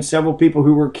 there have been several people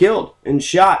who were killed and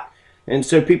shot, and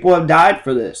so people have died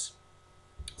for this.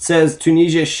 It says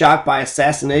Tunisia is shocked by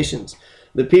assassinations.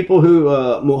 The people who,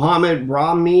 Mohamed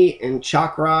Brahmi and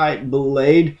Chakrai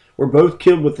Belaid, were both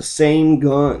killed with the same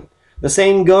gun. The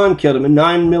same gun killed him, a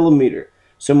 9mm.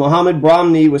 So Mohamed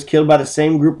Brahmi was killed by the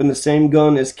same group and the same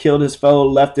gun as killed his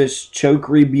fellow leftist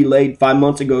Chokri Belaid 5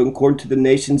 months ago, according to the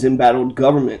nation's embattled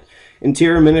government.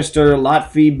 Interior Minister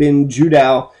Lotfi bin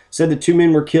Judal said the two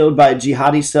men were killed by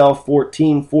Jihadi Cell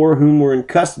 14, four of whom were in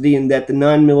custody, and that the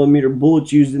 9mm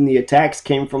bullets used in the attacks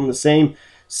came from the same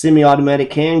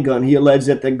semi-automatic handgun. He alleged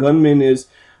that the gunman is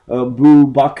Bou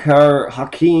Bakr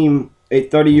Hakim, a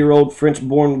 30-year-old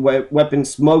French-born weapon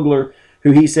smuggler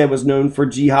who he said was known for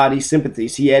jihadi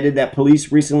sympathies. He added that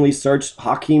police recently searched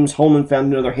Hakim's home and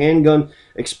found another handgun,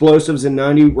 explosives, and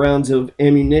 90 rounds of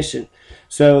ammunition.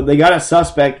 So they got a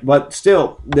suspect, but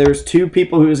still, there's two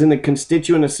people who was in the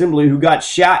Constituent Assembly who got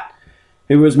shot,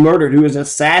 who was murdered, who was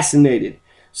assassinated.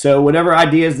 So whatever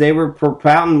ideas they were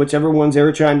propounding, whichever ones they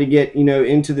were trying to get, you know,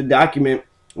 into the document,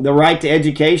 the right to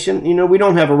education, you know, we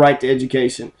don't have a right to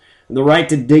education. The right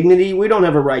to dignity, we don't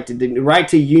have a right to dignity. The right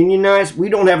to unionize, we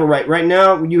don't have a right. Right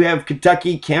now, you have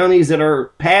Kentucky counties that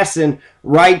are passing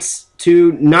rights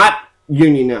to not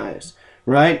unionize,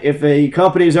 right? If a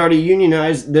company is already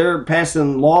unionized, they're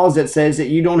passing laws that says that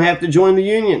you don't have to join the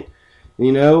union,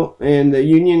 you know, and the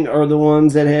union are the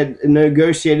ones that had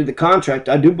negotiated the contract.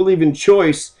 I do believe in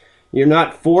choice. You're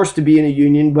not forced to be in a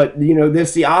union, but, you know,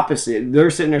 that's the opposite. They're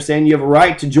sitting there saying you have a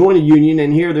right to join a union,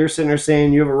 and here they're sitting there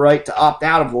saying you have a right to opt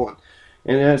out of one.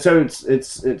 And so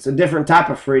it's a different type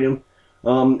of freedom,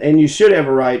 and you should have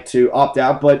a right to opt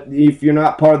out. But if you're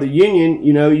not part of the union,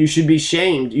 you know, you should be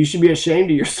shamed. You should be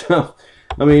ashamed of yourself.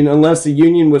 I mean, unless the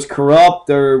union was corrupt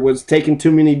or was taking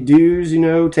too many dues, you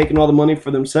know, taking all the money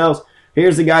for themselves.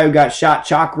 Here's the guy who got shot,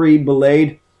 Chakri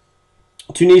Belaid,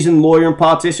 Tunisian lawyer and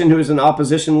politician who is an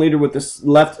opposition leader with the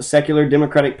left secular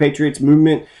Democratic Patriots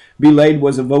movement. Belaid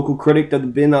was a vocal critic of the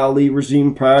Ben Ali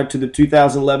regime prior to the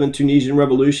 2011 Tunisian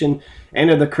revolution and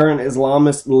of the current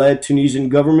Islamist-led Tunisian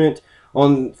government.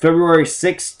 On February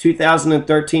 6,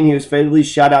 2013, he was fatally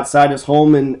shot outside his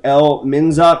home in El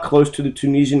Menza, close to the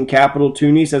Tunisian capital,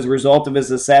 Tunis. As a result of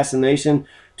his assassination,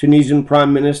 Tunisian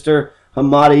Prime Minister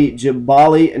Hamadi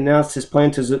Jebali announced his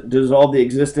plan to dissolve the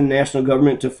existing national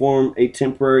government to form a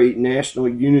temporary national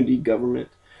unity government.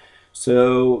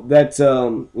 So that's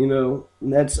you know,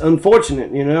 that's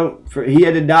unfortunate. You know, he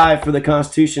had to die for the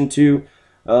Constitution to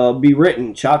be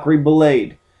written. Chakri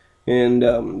Belaid, and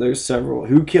there's several.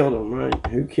 Who killed him? Right?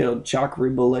 Who killed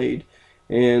Chakri Belaid?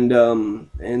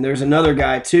 And there's another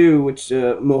guy too, which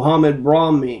Mohamed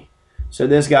Brahmi. So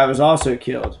this guy was also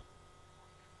killed.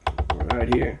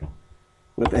 Right here,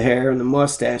 with the hair and the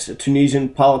mustache, a Tunisian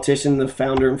politician, the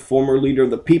founder and former leader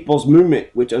of the People's Movement,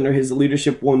 which under his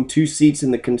leadership won 2 seats in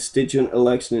the constituent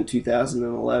election in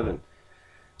 2011.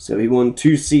 So he won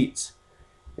 2 seats.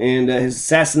 And his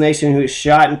assassination, he was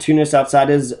shot in Tunis outside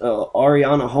his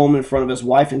Ariana home in front of his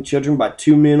wife and children by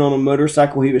 2 men on a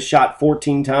motorcycle. He was shot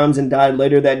 14 times and died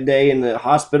later that day in the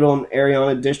hospital in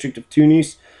Ariana district of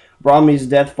Tunis. Brahmi's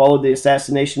death followed the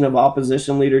assassination of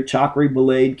opposition leader Chakri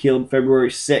Belaid, killed February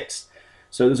 6th.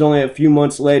 So it was only a few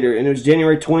months later, and it was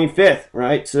January 25th,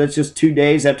 right? So that's just 2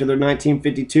 days after their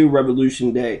 1952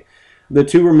 Revolution Day. The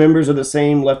two were members of the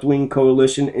same left-wing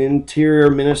coalition. Interior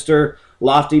Minister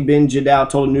Lotfi bin Judal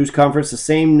told a news conference the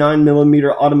same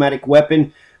 9mm automatic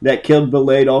weapon that killed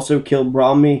Belaid also killed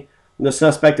Brahmi. The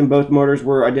suspect in both murders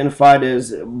were identified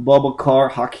as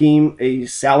Boubacar Hakim, a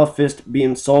Salafist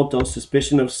being sold on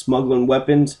suspicion of smuggling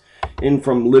weapons in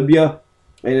from Libya.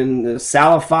 And the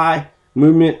Salafi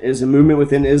movement is a movement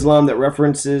within Islam that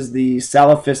references the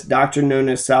Salafist doctrine known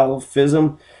as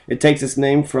Salafism. It takes its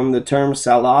name from the term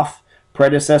Salaf,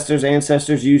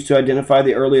 ancestors used to identify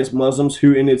the earliest Muslims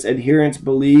who in its adherents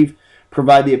believe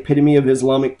provide the epitome of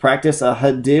Islamic practice, a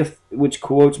hadith which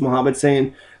quotes Muhammad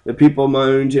saying, "The people of my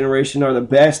own generation are the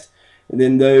best, and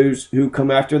then those who come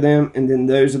after them, and then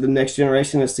those of the next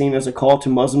generation," is seen as a call to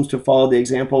Muslims to follow the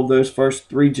example of those first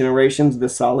 3 generations, the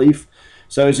Salif.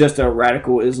 So it's just a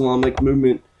radical Islamic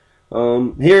movement.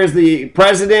 Here's the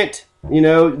president,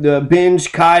 the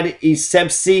Benj Qaid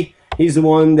Essebsi. He's the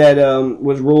one that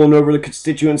was ruling over the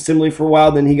Constituent Assembly for a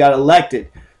while. Then he got elected.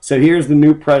 So here's the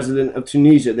new president of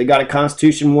Tunisia. They got a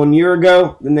constitution 1 year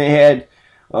ago. Then they had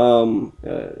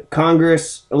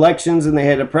Congress elections, and they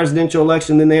had a presidential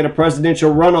election. Then they had a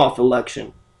presidential runoff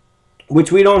election,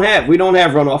 which we don't have. We don't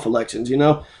have runoff elections.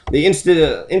 The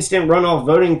instant runoff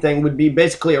voting thing would be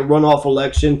basically a runoff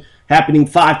election happening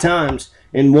 5 times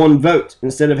in 1 vote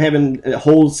instead of having a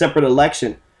whole separate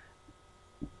election.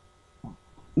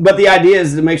 But the idea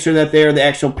is to make sure that they're the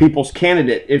actual people's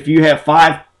candidate. If you have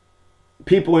 5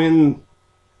 people in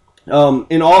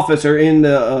office or in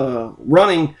the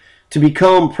running to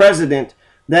become president,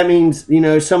 that means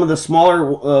some of the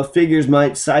smaller figures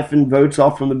might siphon votes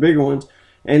off from the bigger ones.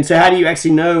 And so how do you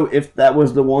actually know if that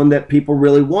was the one that people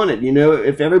really wanted?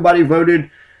 If everybody voted,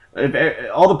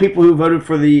 if all the people who voted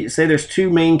for say there's 2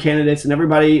 main candidates and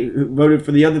everybody who voted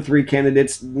for the other 3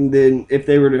 candidates, then if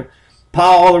they were to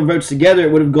pile all their votes together,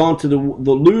 it would have gone to the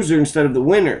loser instead of the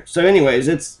winner. So anyways,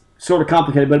 it's sort of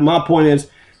complicated, but my point is,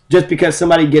 just because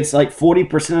somebody gets like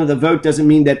 40% of the vote doesn't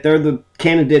mean that they're the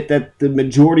candidate that the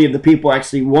majority of the people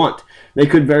actually want. They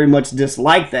could very much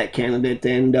dislike that candidate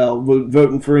and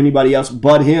voting for anybody else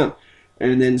but him.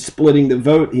 And then splitting the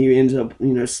vote, he ends up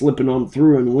slipping on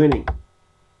through and winning.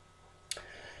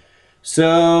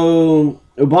 So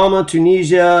Obama,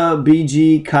 Tunisia,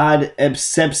 BG Qaid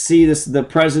Essebsi, this is the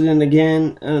president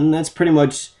again, and that's pretty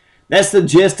much, that's the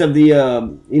gist of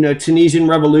the Tunisian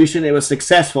revolution. It was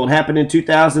successful. It happened in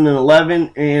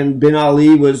 2011, and Ben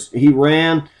Ali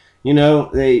ran.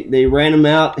 They ran him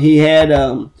out. He had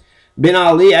Ben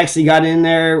Ali actually got in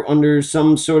there under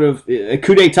some sort of a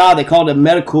coup d'etat. They called it a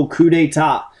medical coup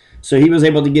d'etat. So he was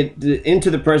able to get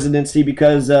into the presidency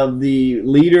because of the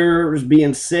leaders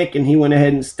being sick, and he went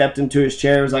ahead and stepped into his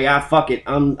chair. He was like, fuck it,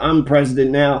 I'm president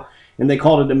now. And they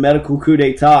called it a medical coup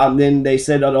d'etat. And then they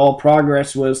said that all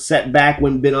progress was set back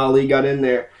when Ben Ali got in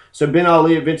there. So Ben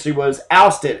Ali eventually was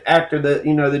ousted after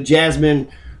the Jasmine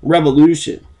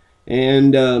Revolution.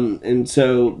 And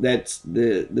so that's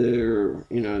their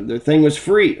thing was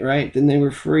free, right? Then they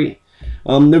were free.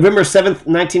 November 7th,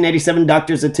 1987,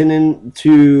 doctors attending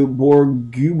to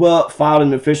Bourguiba filed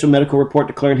an official medical report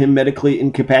declaring him medically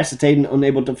incapacitated and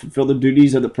unable to fulfill the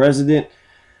duties of the presidency.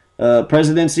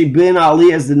 Ben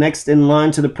Ali, as the next in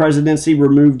line to the presidency,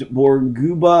 removed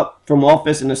Bourguiba from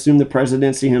office and assumed the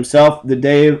presidency himself. The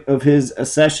day of his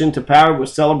accession to power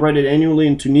was celebrated annually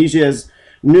in Tunisia as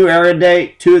New Era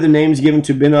Day. 2 of the names given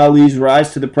to Ben Ali's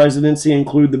rise to the presidency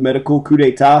include the medical coup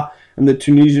d'etat and the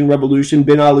Tunisian Revolution.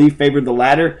 Ben Ali favored the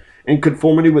latter. In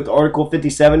conformity with Article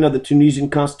 57 of the Tunisian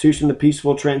Constitution, the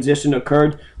peaceful transition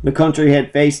occurred. The country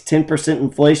had faced 10%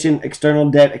 inflation, external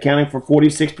debt accounting for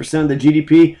 46% of the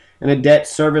GDP, and a debt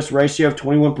service ratio of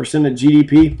 21% of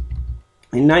GDP.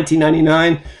 In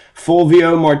 1999,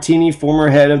 Fulvio Martini, former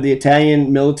head of the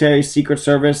Italian military secret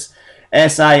service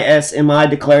SISMI,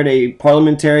 declared a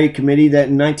parliamentary committee that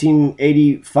in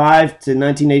 1985 to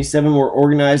 1987 were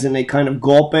organized in a kind of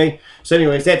golpe. So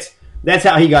anyways, that's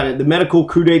how he got in. The medical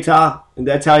coup d'etat, and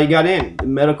that's how he got in. The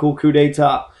medical coup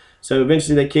d'etat. So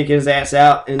eventually they kick his ass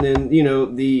out, and then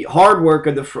the hard work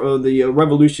of the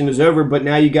revolution is over. But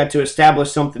now you got to establish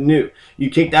something new. You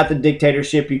kicked out the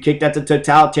dictatorship. You kicked out the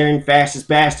totalitarian fascist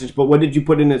bastards. But what did you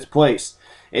put in its place?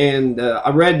 And I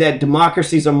read that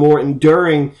democracies are more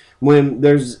enduring when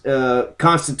there's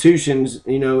constitutions,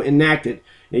 enacted.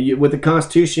 With the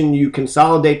Constitution, you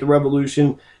consolidate the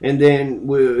revolution, and then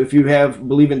if you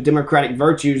believe in democratic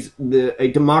virtues, a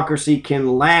democracy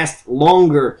can last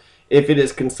longer if it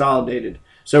is consolidated.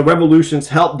 So revolutions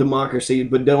help democracy,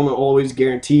 but don't always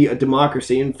guarantee a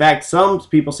democracy. In fact, some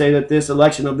people say that this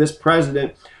election of this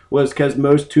president was because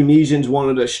most Tunisians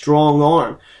wanted a strong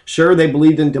arm. Sure, they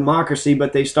believed in democracy,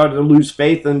 but they started to lose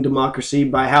faith in democracy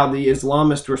by how the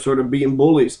Islamists were sort of being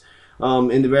bullies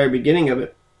in the very beginning of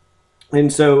it.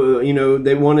 And so,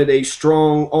 they wanted a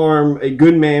strong arm, a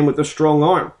good man with a strong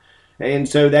arm. And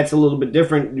so that's a little bit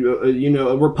different.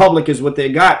 A republic is what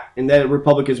they got, and that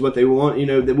republic is what they want,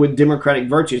 with democratic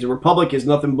virtues. A republic is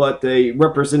nothing but a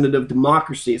representative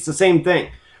democracy. It's the same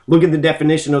thing. Look at the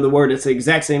definition of the word. It's the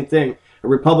exact same thing. A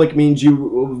republic means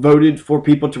you voted for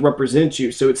people to represent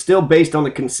you. So it's still based on the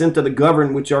consent of the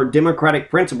governed, which are democratic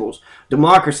principles.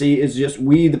 Democracy is just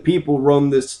we, the people,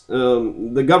 run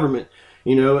the government.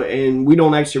 you know, and we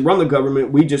don't actually run the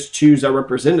government. We just choose our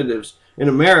representatives in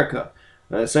America.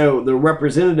 So the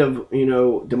representative, you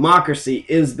know, democracy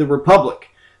is the republic.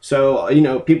 So, you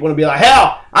know, people want to be like,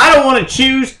 hell, I don't want to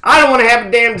choose. I don't want to have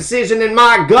a damn decision in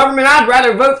my government. I'd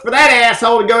rather vote for that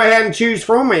asshole to go ahead and choose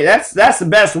for me. That's the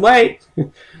best way.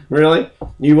 Really?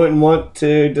 You wouldn't want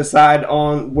to decide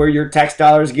on where your tax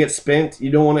dollars get spent.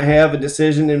 You don't want to have a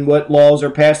decision in what laws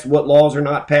are passed, what laws are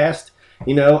not passed.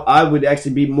 You know, I would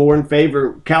actually be more in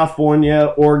favor.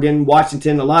 California, Oregon,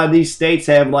 Washington, a lot of these states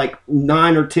have like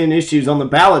 9 or 10 issues on the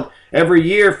ballot every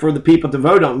year for the people to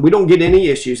vote on. We don't get any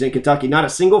issues in Kentucky. Not a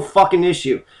single fucking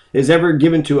issue is ever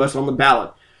given to us on the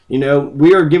ballot. You know,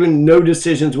 we are given no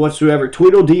decisions whatsoever.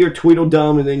 Tweedledee or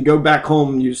Tweedledum, and then go back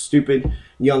home, you stupid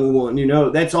young one. You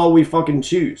know, that's all we fucking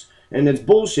choose. And it's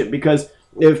bullshit, because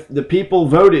if the people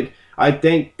voted, I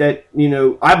think that, you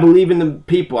know, I believe in the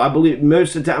people. I believe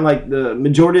most of the time, like, the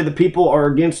majority of the people are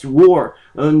against war,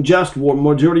 unjust war.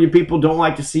 Majority of people don't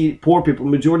like to see poor people.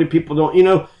 Majority of people don't, you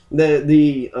know,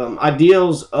 the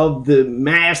ideals of the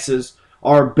masses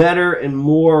are better and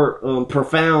more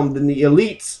profound than the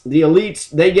elites. The elites,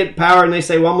 they get power and they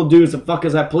say, well, I'm going to do as the fuck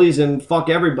as I please and fuck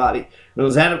everybody. Now,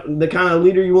 is that the kind of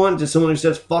leader you want? Just someone who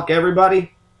says fuck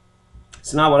everybody?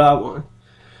 It's not what I want.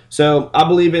 So I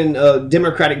believe in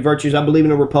democratic virtues. I believe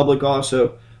in a republic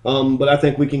also. But I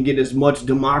think we can get as much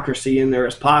democracy in there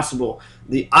as possible.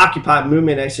 The Occupy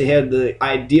movement actually had the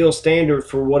ideal standard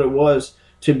for what it was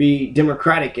to be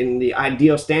democratic, and the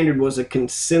ideal standard was a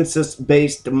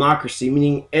consensus-based democracy,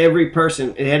 meaning every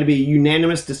person, it had to be a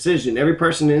unanimous decision. Every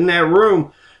person in that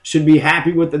room should be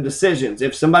happy with the decisions.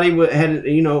 If somebody had,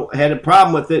 you know, had a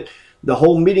problem with it, the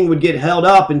whole meeting would get held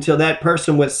up until that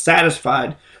person was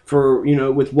satisfied for, you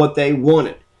know, with what they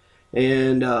wanted.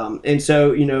 And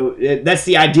so, you know, that's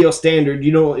the ideal standard.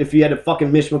 You know, if you had a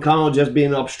fucking Mitch McConnell just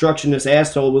being an obstructionist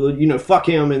asshole, well, you know, fuck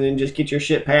him, and then just get your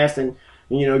shit passed and,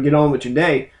 you know, get on with your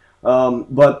day.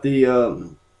 But the,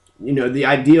 you know, the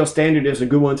ideal standard is a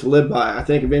good one to live by. I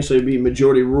think eventually it'll be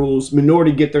majority rules.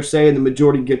 Minority get their say and the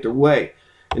majority get their way.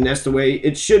 And that's the way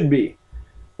it should be.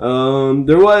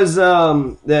 There was,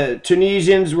 the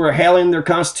Tunisians were hailing their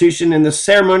constitution, and the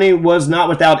ceremony was not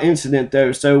without incident,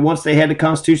 though. So once they had the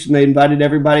constitution, they invited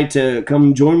everybody to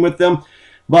come join with them.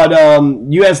 But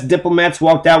U.S. diplomats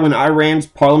walked out when Iran's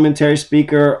parliamentary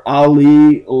speaker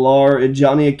Ali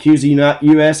Larijani accused the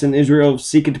U.S. and Israel of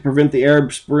seeking to prevent the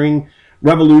Arab Spring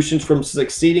revolutions from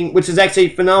succeeding, which is actually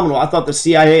phenomenal. I thought the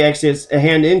CIA actually has a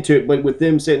hand into it, but with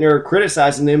them sitting there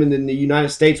criticizing them and then the United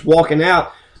States walking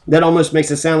out, that almost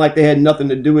makes it sound like they had nothing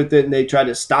to do with it and they tried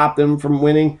to stop them from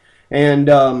winning. And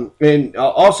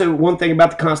also, one thing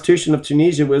about the Constitution of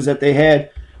Tunisia was that they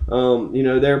had, you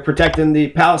know, they're protecting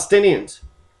the Palestinians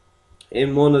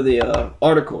in one of the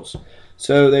articles.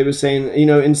 So they were saying, you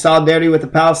know, in solidarity with the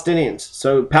Palestinians.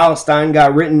 So Palestine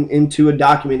got written into a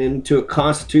document, into a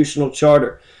constitutional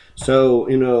charter. So,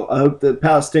 you know, I hope the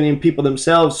Palestinian people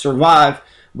themselves survive.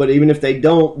 But even if they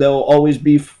don't, they'll always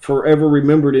be forever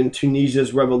remembered in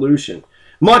Tunisia's revolution.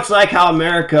 Much like how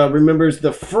America remembers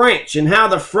the French and how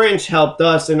the French helped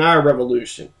us in our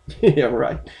revolution. Yeah,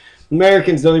 right.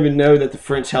 Americans don't even know that the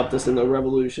French helped us in the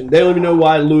revolution. They don't even know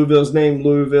why Louisville's named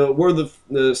Louisville, where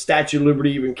the Statue of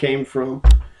Liberty even came from.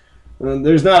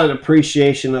 There's not an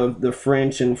appreciation of the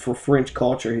French and for French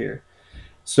culture here.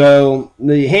 So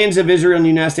the hands of Israel and the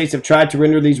United States have tried to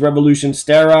render these revolutions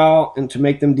sterile and to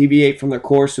make them deviate from their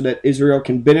course so that Israel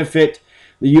can benefit.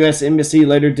 The U.S. Embassy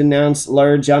later denounced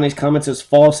Larijani's comments as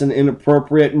false and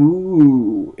inappropriate.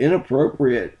 Ooh,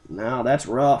 inappropriate. Now that's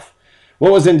rough.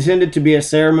 What was intended to be a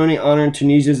ceremony honoring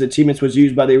Tunisia's achievements was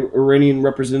used by the Iranian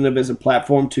representative as a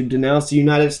platform to denounce the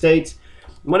United States.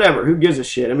 Whatever, who gives a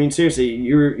shit? I mean, seriously,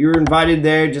 you're invited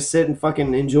there. Just sit and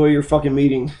fucking enjoy your fucking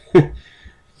meeting.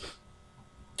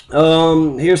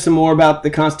 Here's some more about the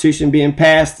Constitution being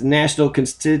passed. The National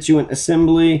Constituent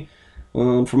Assembly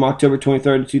from October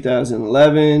 23rd,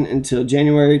 2011 until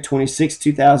January 26,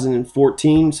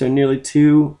 2014. So nearly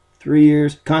 3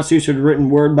 years. Constitution was written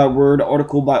word by word,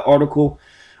 article by article,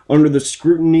 under the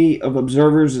scrutiny of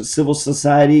observers of civil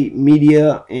society,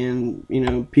 media, and, you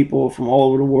know, people from all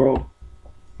over the world.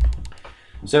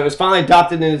 So it was finally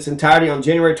adopted in its entirety on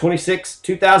January 26,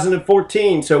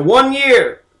 2014. So 1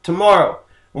 year tomorrow,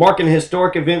 marking a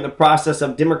historic event in the process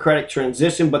of democratic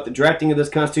transition. But the drafting of this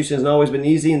Constitution hasn't always been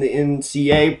easy, and the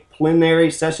NCA plenary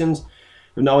sessions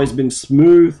haven't always been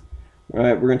smooth. All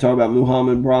right, we're going to talk about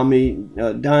Muhammad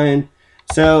Brahmi dying.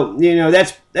 So, you know,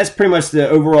 that's pretty much the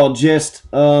overall gist.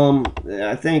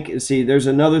 I think, let's see, there's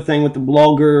another thing with the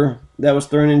blogger that was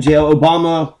thrown in jail.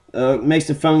 Obama makes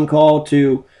a phone call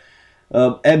to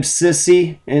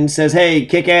Ebsisi, and says, hey,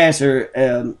 kick ass, or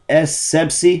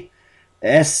Essebsi.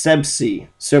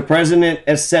 So President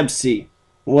Essebsi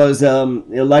was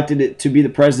elected to be the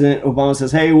president. Obama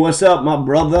says, hey, what's up, my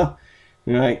brother?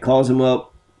 All right, calls him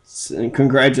up and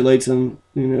congratulates him,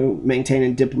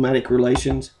 maintaining diplomatic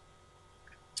relations.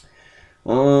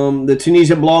 The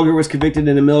Tunisian blogger was convicted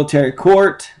in a military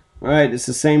court. Right, it's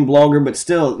the same blogger, but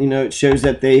still, it shows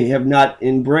that they have not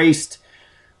embraced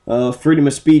freedom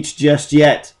of speech just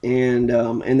yet, and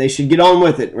they should get on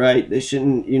with it. Right, they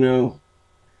shouldn't,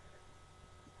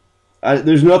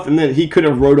 there's nothing that he could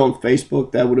have wrote on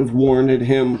Facebook that would have warranted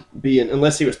him being,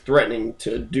 unless he was threatening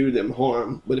to do them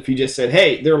harm. But if he just said,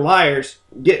 hey, they're liars,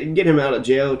 get him out of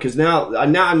jail, because now I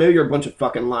know you're a bunch of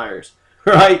fucking liars.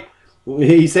 Right.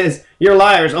 He says, you're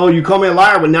liars. Oh, you call me a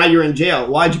liar, but now you're in jail.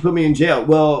 Why'd you put me in jail?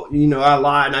 Well, I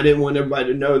lied, and I didn't want everybody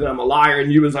to know that I'm a liar.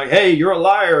 And you was like, hey, you're a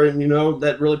liar. And,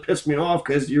 that really pissed me off,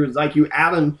 because you was like, you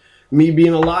outed me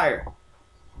being a liar.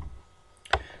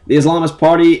 The Islamist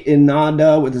Party in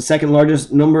Nada, with the second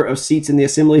largest number of seats in the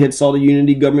assembly, had sought a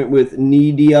unity government with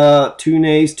Nidia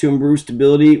Tunis to improve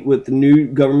stability, with the new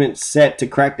government set to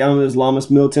crack down on Islamist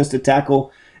militants to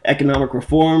tackle economic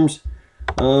reforms.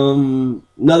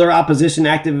 Another opposition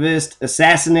activist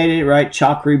assassinated, right?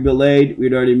 Chakri Belaid.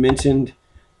 We'd already mentioned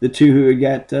the two who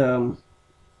had got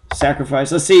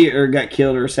sacrificed. Let's see, or got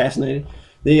killed or assassinated.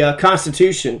 The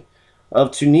Constitution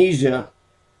of Tunisia.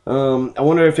 I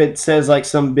wonder if it says like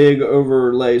some big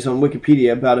overlays on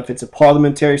Wikipedia about if it's a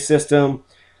parliamentary system.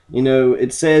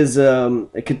 It says a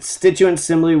constituent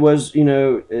assembly was,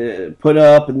 put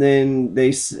up, and then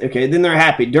then they're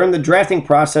happy. During the drafting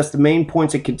process, the main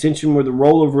points of contention were the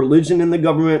role of religion in the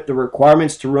government, the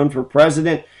requirements to run for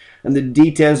president, and the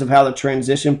details of how the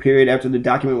transition period after the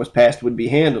document was passed would be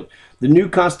handled. The new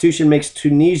constitution makes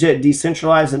Tunisia a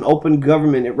decentralized and open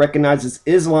government. It recognizes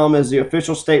Islam as the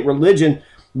official state religion,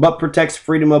 but protects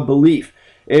freedom of belief.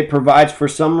 It provides for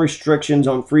some restrictions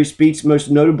on free speech, most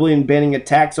notably in banning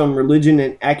attacks on religion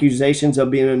and accusations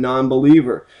of being a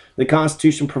non-believer. The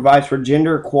Constitution provides for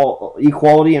gender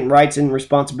equality and rights and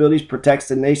responsibilities, protects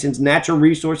the nation's natural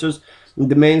resources, and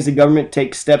demands the government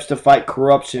take steps to fight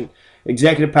corruption.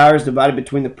 Executive power is divided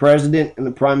between the president and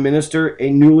the prime minister.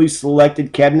 A newly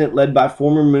selected cabinet led by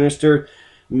former minister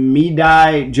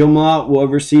Midai Joma will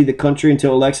oversee the country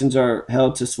until elections are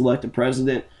held to select a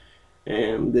president.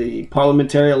 And the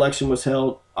parliamentary election was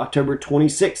held October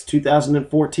 26,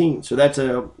 2014. So that's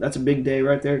a big day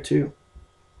right there too.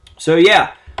 So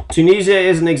yeah, Tunisia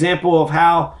is an example of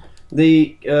how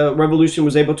the revolution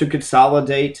was able to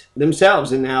consolidate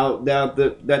themselves, and now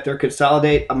that they're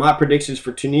consolidate, my predictions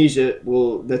for Tunisia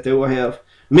that they will have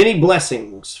many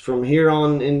blessings from here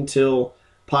on until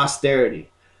posterity.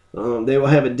 They will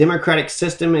have a democratic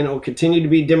system, and it will continue to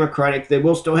be democratic. They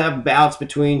will still have bouts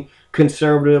between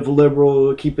conservative,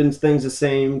 liberal, keeping things the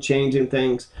same, changing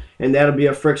things, and that'll be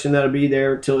a friction that'll be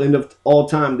there till end of all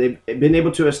time. They've been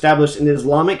able to establish an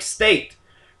Islamic state,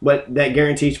 but that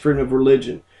guarantees freedom of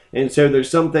religion. And so there's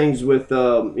some things with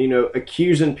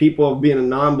accusing people of being a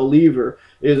non-believer,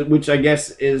 which I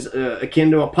guess is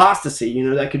akin to apostasy.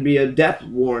 That could be a death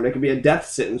warrant, that could be a death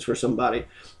sentence for somebody.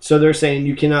 So they're saying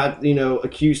you cannot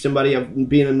accuse somebody of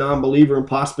being a non-believer and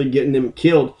possibly getting them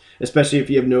killed, especially if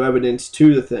you have no evidence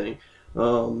to the thing.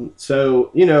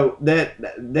 So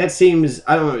that seems,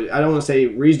 I don't want to say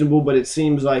reasonable, but it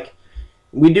seems like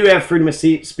we do have freedom of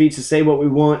speech to say what we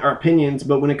want, our opinions,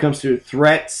 but when it comes to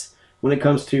threats, when it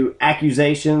comes to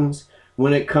accusations,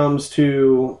 when it comes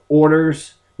to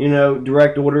orders,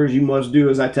 direct orders, you must do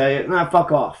as I tell you, nah,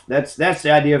 fuck off. That's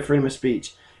the idea of freedom of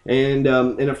speech. And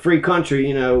in a free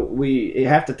country, we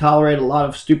have to tolerate a lot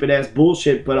of stupid ass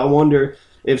bullshit, but I wonder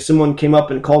if someone came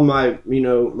up and called my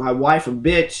wife a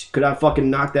bitch, could I fucking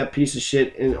knock that piece of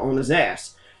shit on his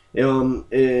ass?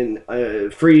 In a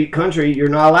free country, you're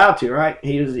not allowed to, right?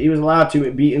 He was allowed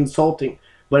to be insulting,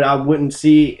 but I wouldn't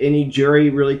see any jury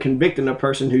really convicting a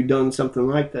person who done something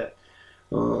like that.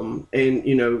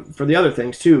 And for the other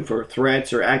things too, for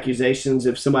threats or accusations,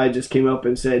 if somebody just came up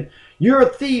and said, you're a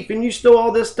thief and you stole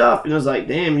all this stuff, and I was like,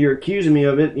 damn, you're accusing me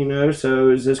of it, so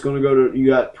is this going to go to, you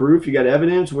got proof, you got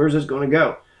evidence, where's this going to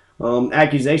go?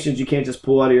 Accusations you can't just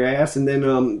pull out of your ass. And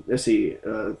then let's see,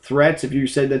 threats, if you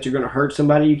said that you're going to hurt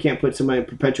somebody, you can't put somebody in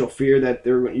perpetual fear that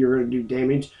you're going to do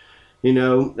damage.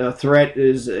 A threat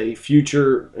is a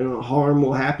future harm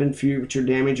will happen, future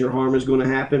damage or harm is going to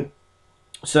happen.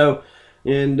 So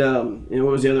and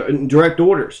what was the other? And direct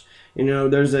orders. You know,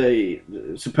 there's a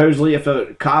supposedly if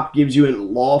a cop gives you a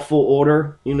lawful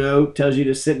order, you know, tells you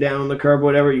to sit down on the curb,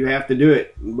 whatever, you have to do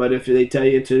it. But if they tell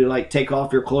you to like take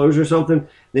off your clothes or something,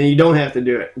 then you don't have to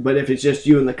do it. But if it's just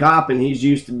you and the cop and he's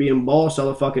used to being boss all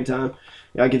the fucking time,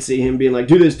 I could see him being like,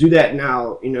 do this, do that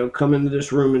now, you know, come into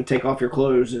this room and take off your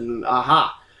clothes, and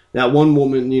aha. That one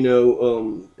woman, you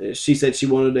know, she said she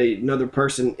wanted another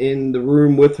person in the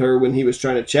room with her when he was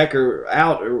trying to check her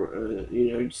out, or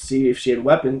you know, see if she had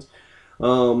weapons.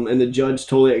 And the judge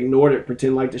totally ignored it,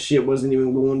 pretend like the shit wasn't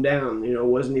even going down. You know, it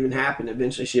wasn't even happening.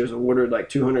 Eventually, she was awarded like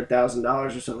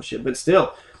 $200,000 or some shit. But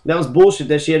still, that was bullshit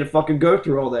that she had to fucking go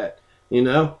through all that. You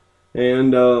know.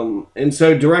 And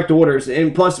so direct orders,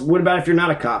 and plus, what about if you're not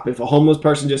a cop? If a homeless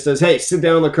person just says, "Hey, sit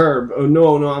down on the curb," oh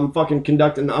no, I'm fucking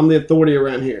I'm the authority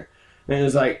around here, and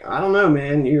it's like, I don't know,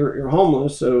 man, you're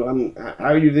homeless, so how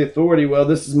are you the authority? Well,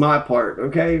 this is my part,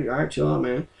 okay, all right, chill out,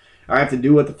 man. I have to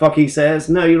do what the fuck he says.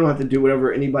 No, you don't have to do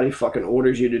whatever anybody fucking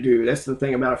orders you to do. That's the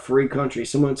thing about a free country.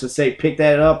 Someone to say pick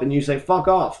that up, and you say fuck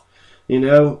off. You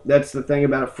know, that's the thing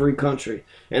about a free country.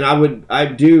 And I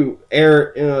do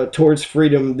err towards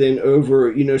freedom than over,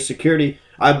 you know, security.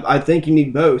 I think you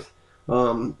need both.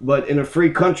 But in a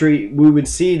free country, we would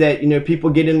see that, you know, people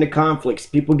get into conflicts,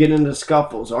 people get into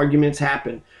scuffles, arguments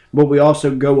happen, but we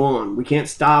also go on. We can't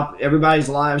stop. Everybody's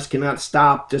lives cannot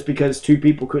stop just because two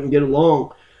people couldn't get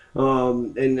along.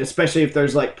 And especially if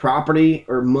there's like property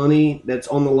or money that's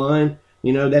on the line,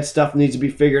 you know, that stuff needs to be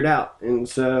figured out. And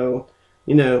so,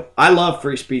 you know, I love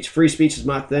free speech. Free speech is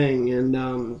my thing, and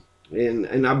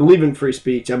I believe in free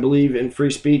speech. I believe in free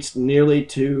speech nearly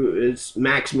to its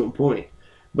maximum point.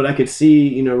 But I could see,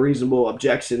 you know, reasonable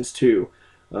objections to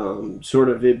sort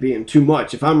of it being too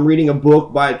much. If I'm reading a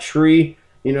book by a tree,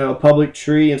 you know, a public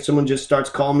tree, and someone just starts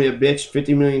calling me a bitch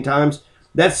 50 million times,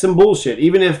 that's some bullshit.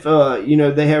 Even if, you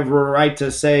know, they have a right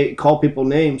to call people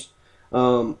names.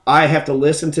 I have to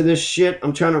listen to this shit.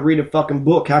 I'm trying to read a fucking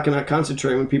book. How can I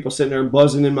concentrate when people sitting there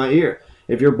buzzing in my ear?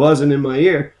 If you're buzzing in my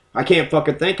ear, I can't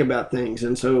fucking think about things.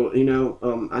 And so, you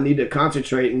know, I need to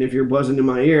concentrate. And if you're buzzing in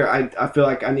my ear, I feel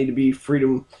like I need to be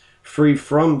free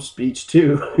from speech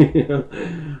too. You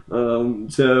know?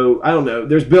 So I don't know.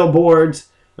 There's billboards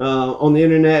on the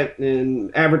internet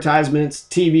and advertisements,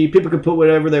 TV. People can put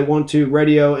whatever they want to,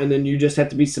 radio, and then you just have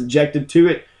to be subjected to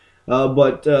it.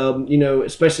 But you know,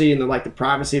 especially in the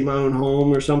privacy of my own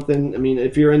home or something. I mean,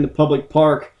 if you're in the public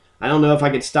park, I don't know if I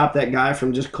could stop that guy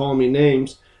from just calling me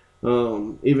names.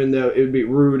 Even though it would be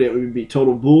rude, it would be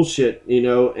total bullshit, you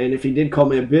know. And if he did call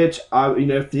me a bitch, you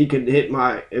know, if he could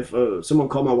if someone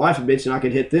called my wife a bitch and I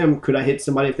could hit them, could I hit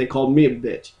somebody if they called me a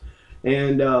bitch?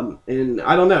 And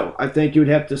I don't know. I think you would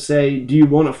have to say, do you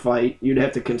want to fight? You'd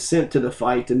have to consent to the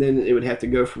fight, and then it would have to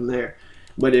go from there.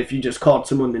 But if you just called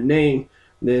someone the name,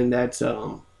 then that's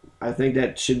I think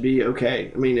that should be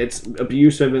okay. I mean, it's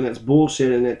abusive and it's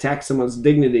bullshit and it attacks someone's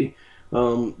dignity,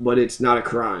 but it's not a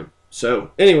crime.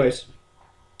 So, anyways,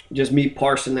 just me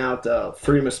parsing out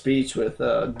freedom of speech with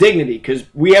dignity, because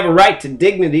we have a right to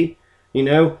dignity, you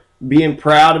know, being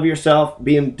proud of yourself,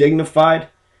 being dignified.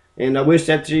 And I wish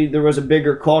that there was a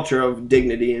bigger culture of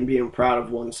dignity and being proud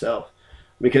of oneself,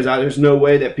 because there's no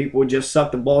way that people would just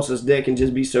suck the boss's dick and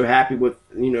just be so happy with,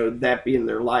 you know, that being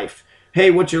their life. Hey,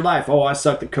 what's your life? Oh, I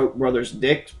suck the Koch brothers'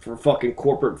 dick for fucking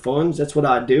corporate funds. That's what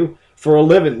I do for a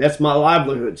living. That's my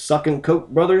livelihood, sucking Koch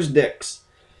brothers' dicks.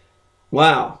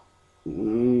 Wow.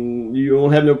 You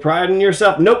don't have no pride in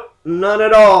yourself? Nope, none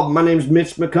at all. My name's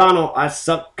Mitch McConnell. I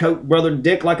suck Koch brother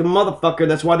dick like a motherfucker.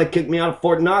 That's why they kicked me out of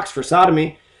Fort Knox for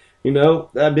sodomy. You know,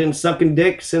 I've been sucking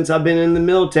dick since I've been in the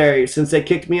military. Since they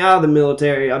kicked me out of the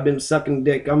military, I've been sucking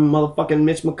dick. I'm motherfucking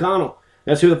Mitch McConnell.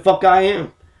 That's who the fuck I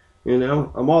am. You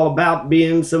know, I'm all about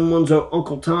being someone's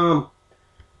Uncle Tom.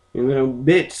 You know,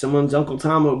 bitch. Someone's Uncle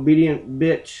Tom, obedient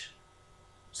bitch.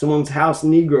 Someone's house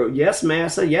Negro. Yes,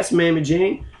 massa. Yes, Mammy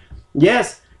Jane.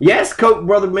 Yes. Yes, Koch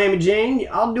brother Mammy Jane.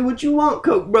 I'll do what you want,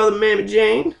 Koch brother Mammy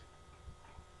Jane.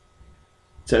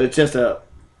 So it's just a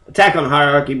attack on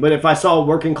hierarchy. But if I saw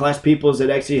working class peoples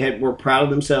that actually were proud of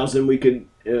themselves, and we could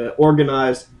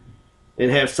organize and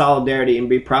have solidarity and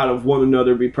be proud of one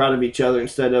another, be proud of each other,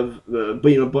 instead of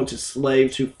being a bunch of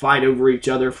slaves who fight over each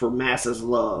other for masses'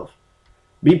 love.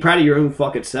 Be proud of your own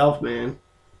fucking self, man.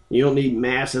 You don't need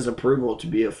masses' approval to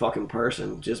be a fucking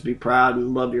person. Just be proud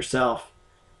and love yourself.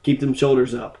 Keep them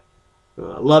shoulders up.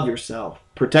 Love yourself.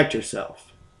 Protect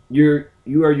yourself. You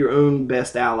are your own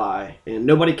best ally, and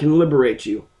nobody can liberate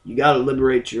you. You gotta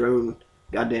liberate your own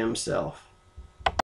goddamn self.